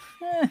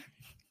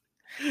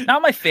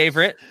 Not my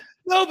favorite.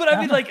 No, but I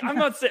mean, like, I'm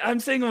not saying. I'm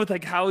saying with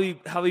like how he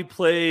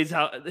plays,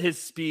 how his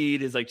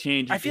speed is like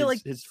changing. I feel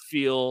like his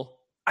feel.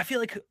 I feel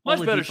like much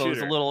better Oladipo is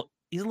shooter.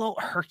 He's a little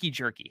herky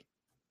jerky.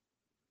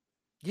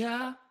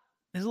 Yeah,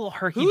 there's a little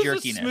herky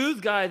jerkiness. Who's the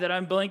smooth guy that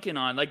I'm blanking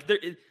on? Like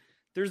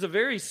there's a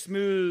very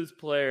smooth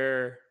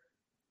player.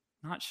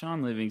 Not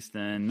Sean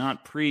Livingston,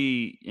 not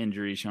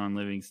pre-injury Sean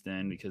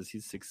Livingston because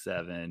he's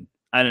 6'7".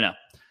 I don't know.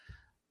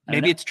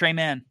 Maybe it's Trey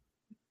Mann.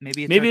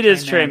 Maybe it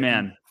is Trey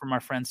Mann from our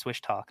friend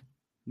Swish Talk.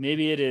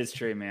 Maybe it is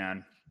Trey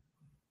Mann.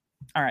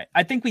 All right,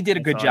 I think we did a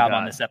good job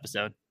on this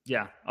episode.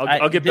 Yeah,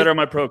 I'll get better on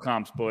my pro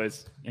comps,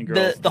 boys and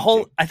girls.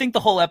 I think the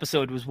whole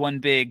episode was one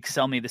big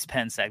 "sell me this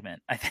pen"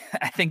 segment. I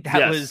think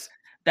that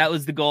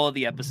was the goal of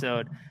the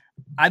episode.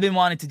 I've been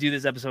wanting to do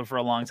this episode for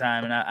a long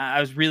time, and I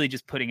was really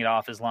just putting it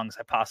off as long as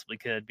I possibly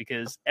could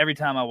because every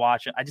time I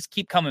watch it, I just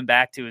keep coming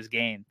back to his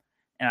game,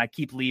 and I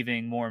keep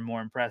leaving more and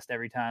more impressed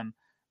every time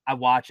I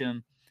watch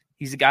him.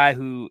 He's a guy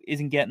who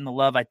isn't getting the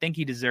love I think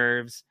he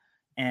deserves,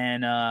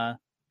 and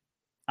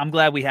I'm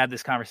glad we had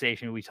this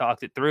conversation. We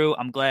talked it through.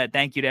 I'm glad.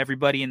 Thank you to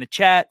everybody in the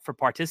chat for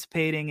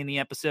participating in the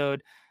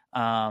episode,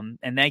 and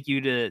thank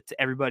you to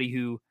everybody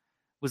who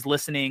was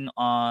listening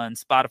on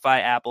Spotify,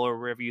 Apple, or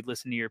wherever you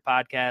listen to your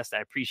podcast.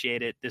 I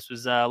appreciate it. This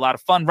was a lot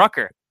of fun.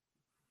 Rucker,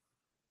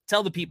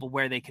 tell the people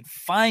where they could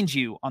find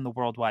you on the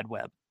World Wide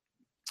Web.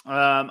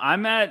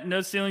 I'm at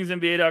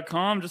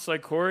NoCeilingsNBA.com, just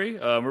like Corey.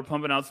 We're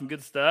pumping out some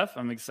good stuff.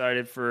 I'm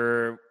excited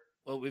for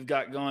what we've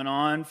got going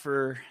on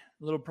for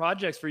little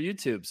projects for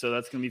YouTube. So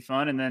that's going to be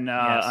fun. And then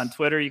on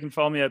Twitter, you can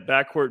follow me at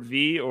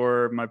BackcourtV,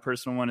 or my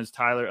personal one is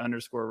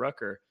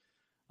Tyler_Rucker.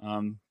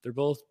 They're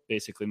both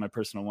basically my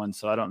personal ones,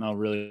 so I don't know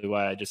really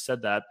why I just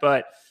said that.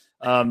 But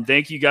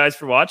thank you guys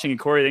for watching. And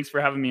Corey, thanks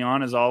for having me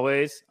on as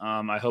always.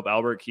 I hope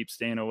Albert keeps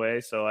staying away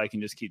so I can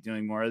just keep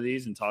doing more of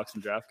these and talk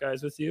some draft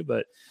guys with you.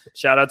 But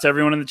shout out to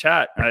everyone in the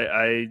chat.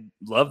 I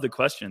love the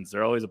questions.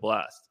 They're always a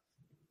blast.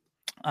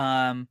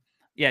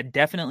 Yeah,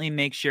 definitely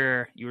make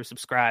sure you are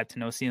subscribed to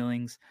No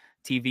Ceilings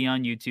TV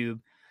on YouTube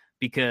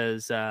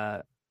because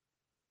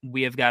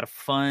we have got a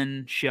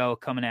fun show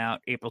coming out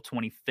April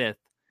 25th.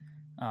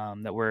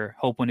 That we're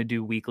hoping to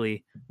do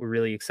weekly. We're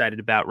really excited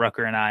about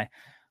Rucker and I.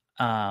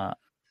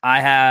 I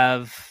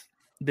have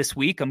this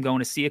week, I'm going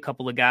to see a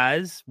couple of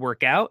guys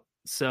work out.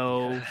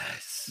 So you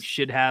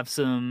should have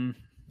some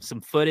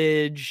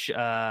footage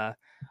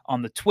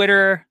on the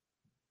Twitter.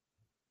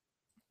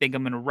 Think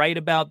I'm going to write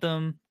about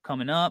them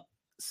coming up.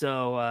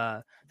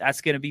 So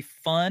that's going to be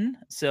fun.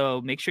 So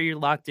make sure you're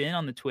locked in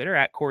on the Twitter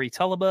at Corey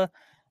Tullaba,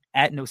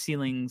 at No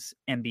Ceilings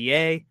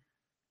NBA.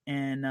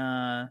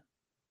 And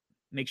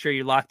make sure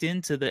you're locked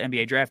into the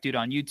NBA Draft Dude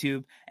on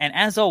YouTube. And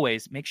as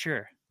always, make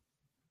sure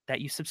that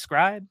you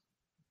subscribe,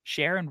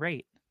 share, and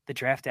rate the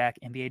Draft Act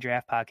NBA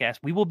Draft Podcast.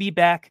 We will be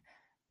back,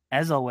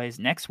 as always,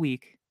 next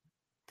week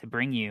to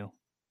bring you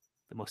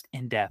the most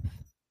in-depth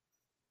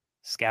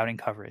scouting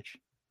coverage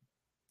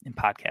in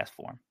podcast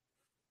form.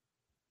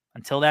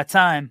 Until that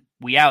time,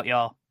 we out,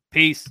 y'all.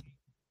 Peace.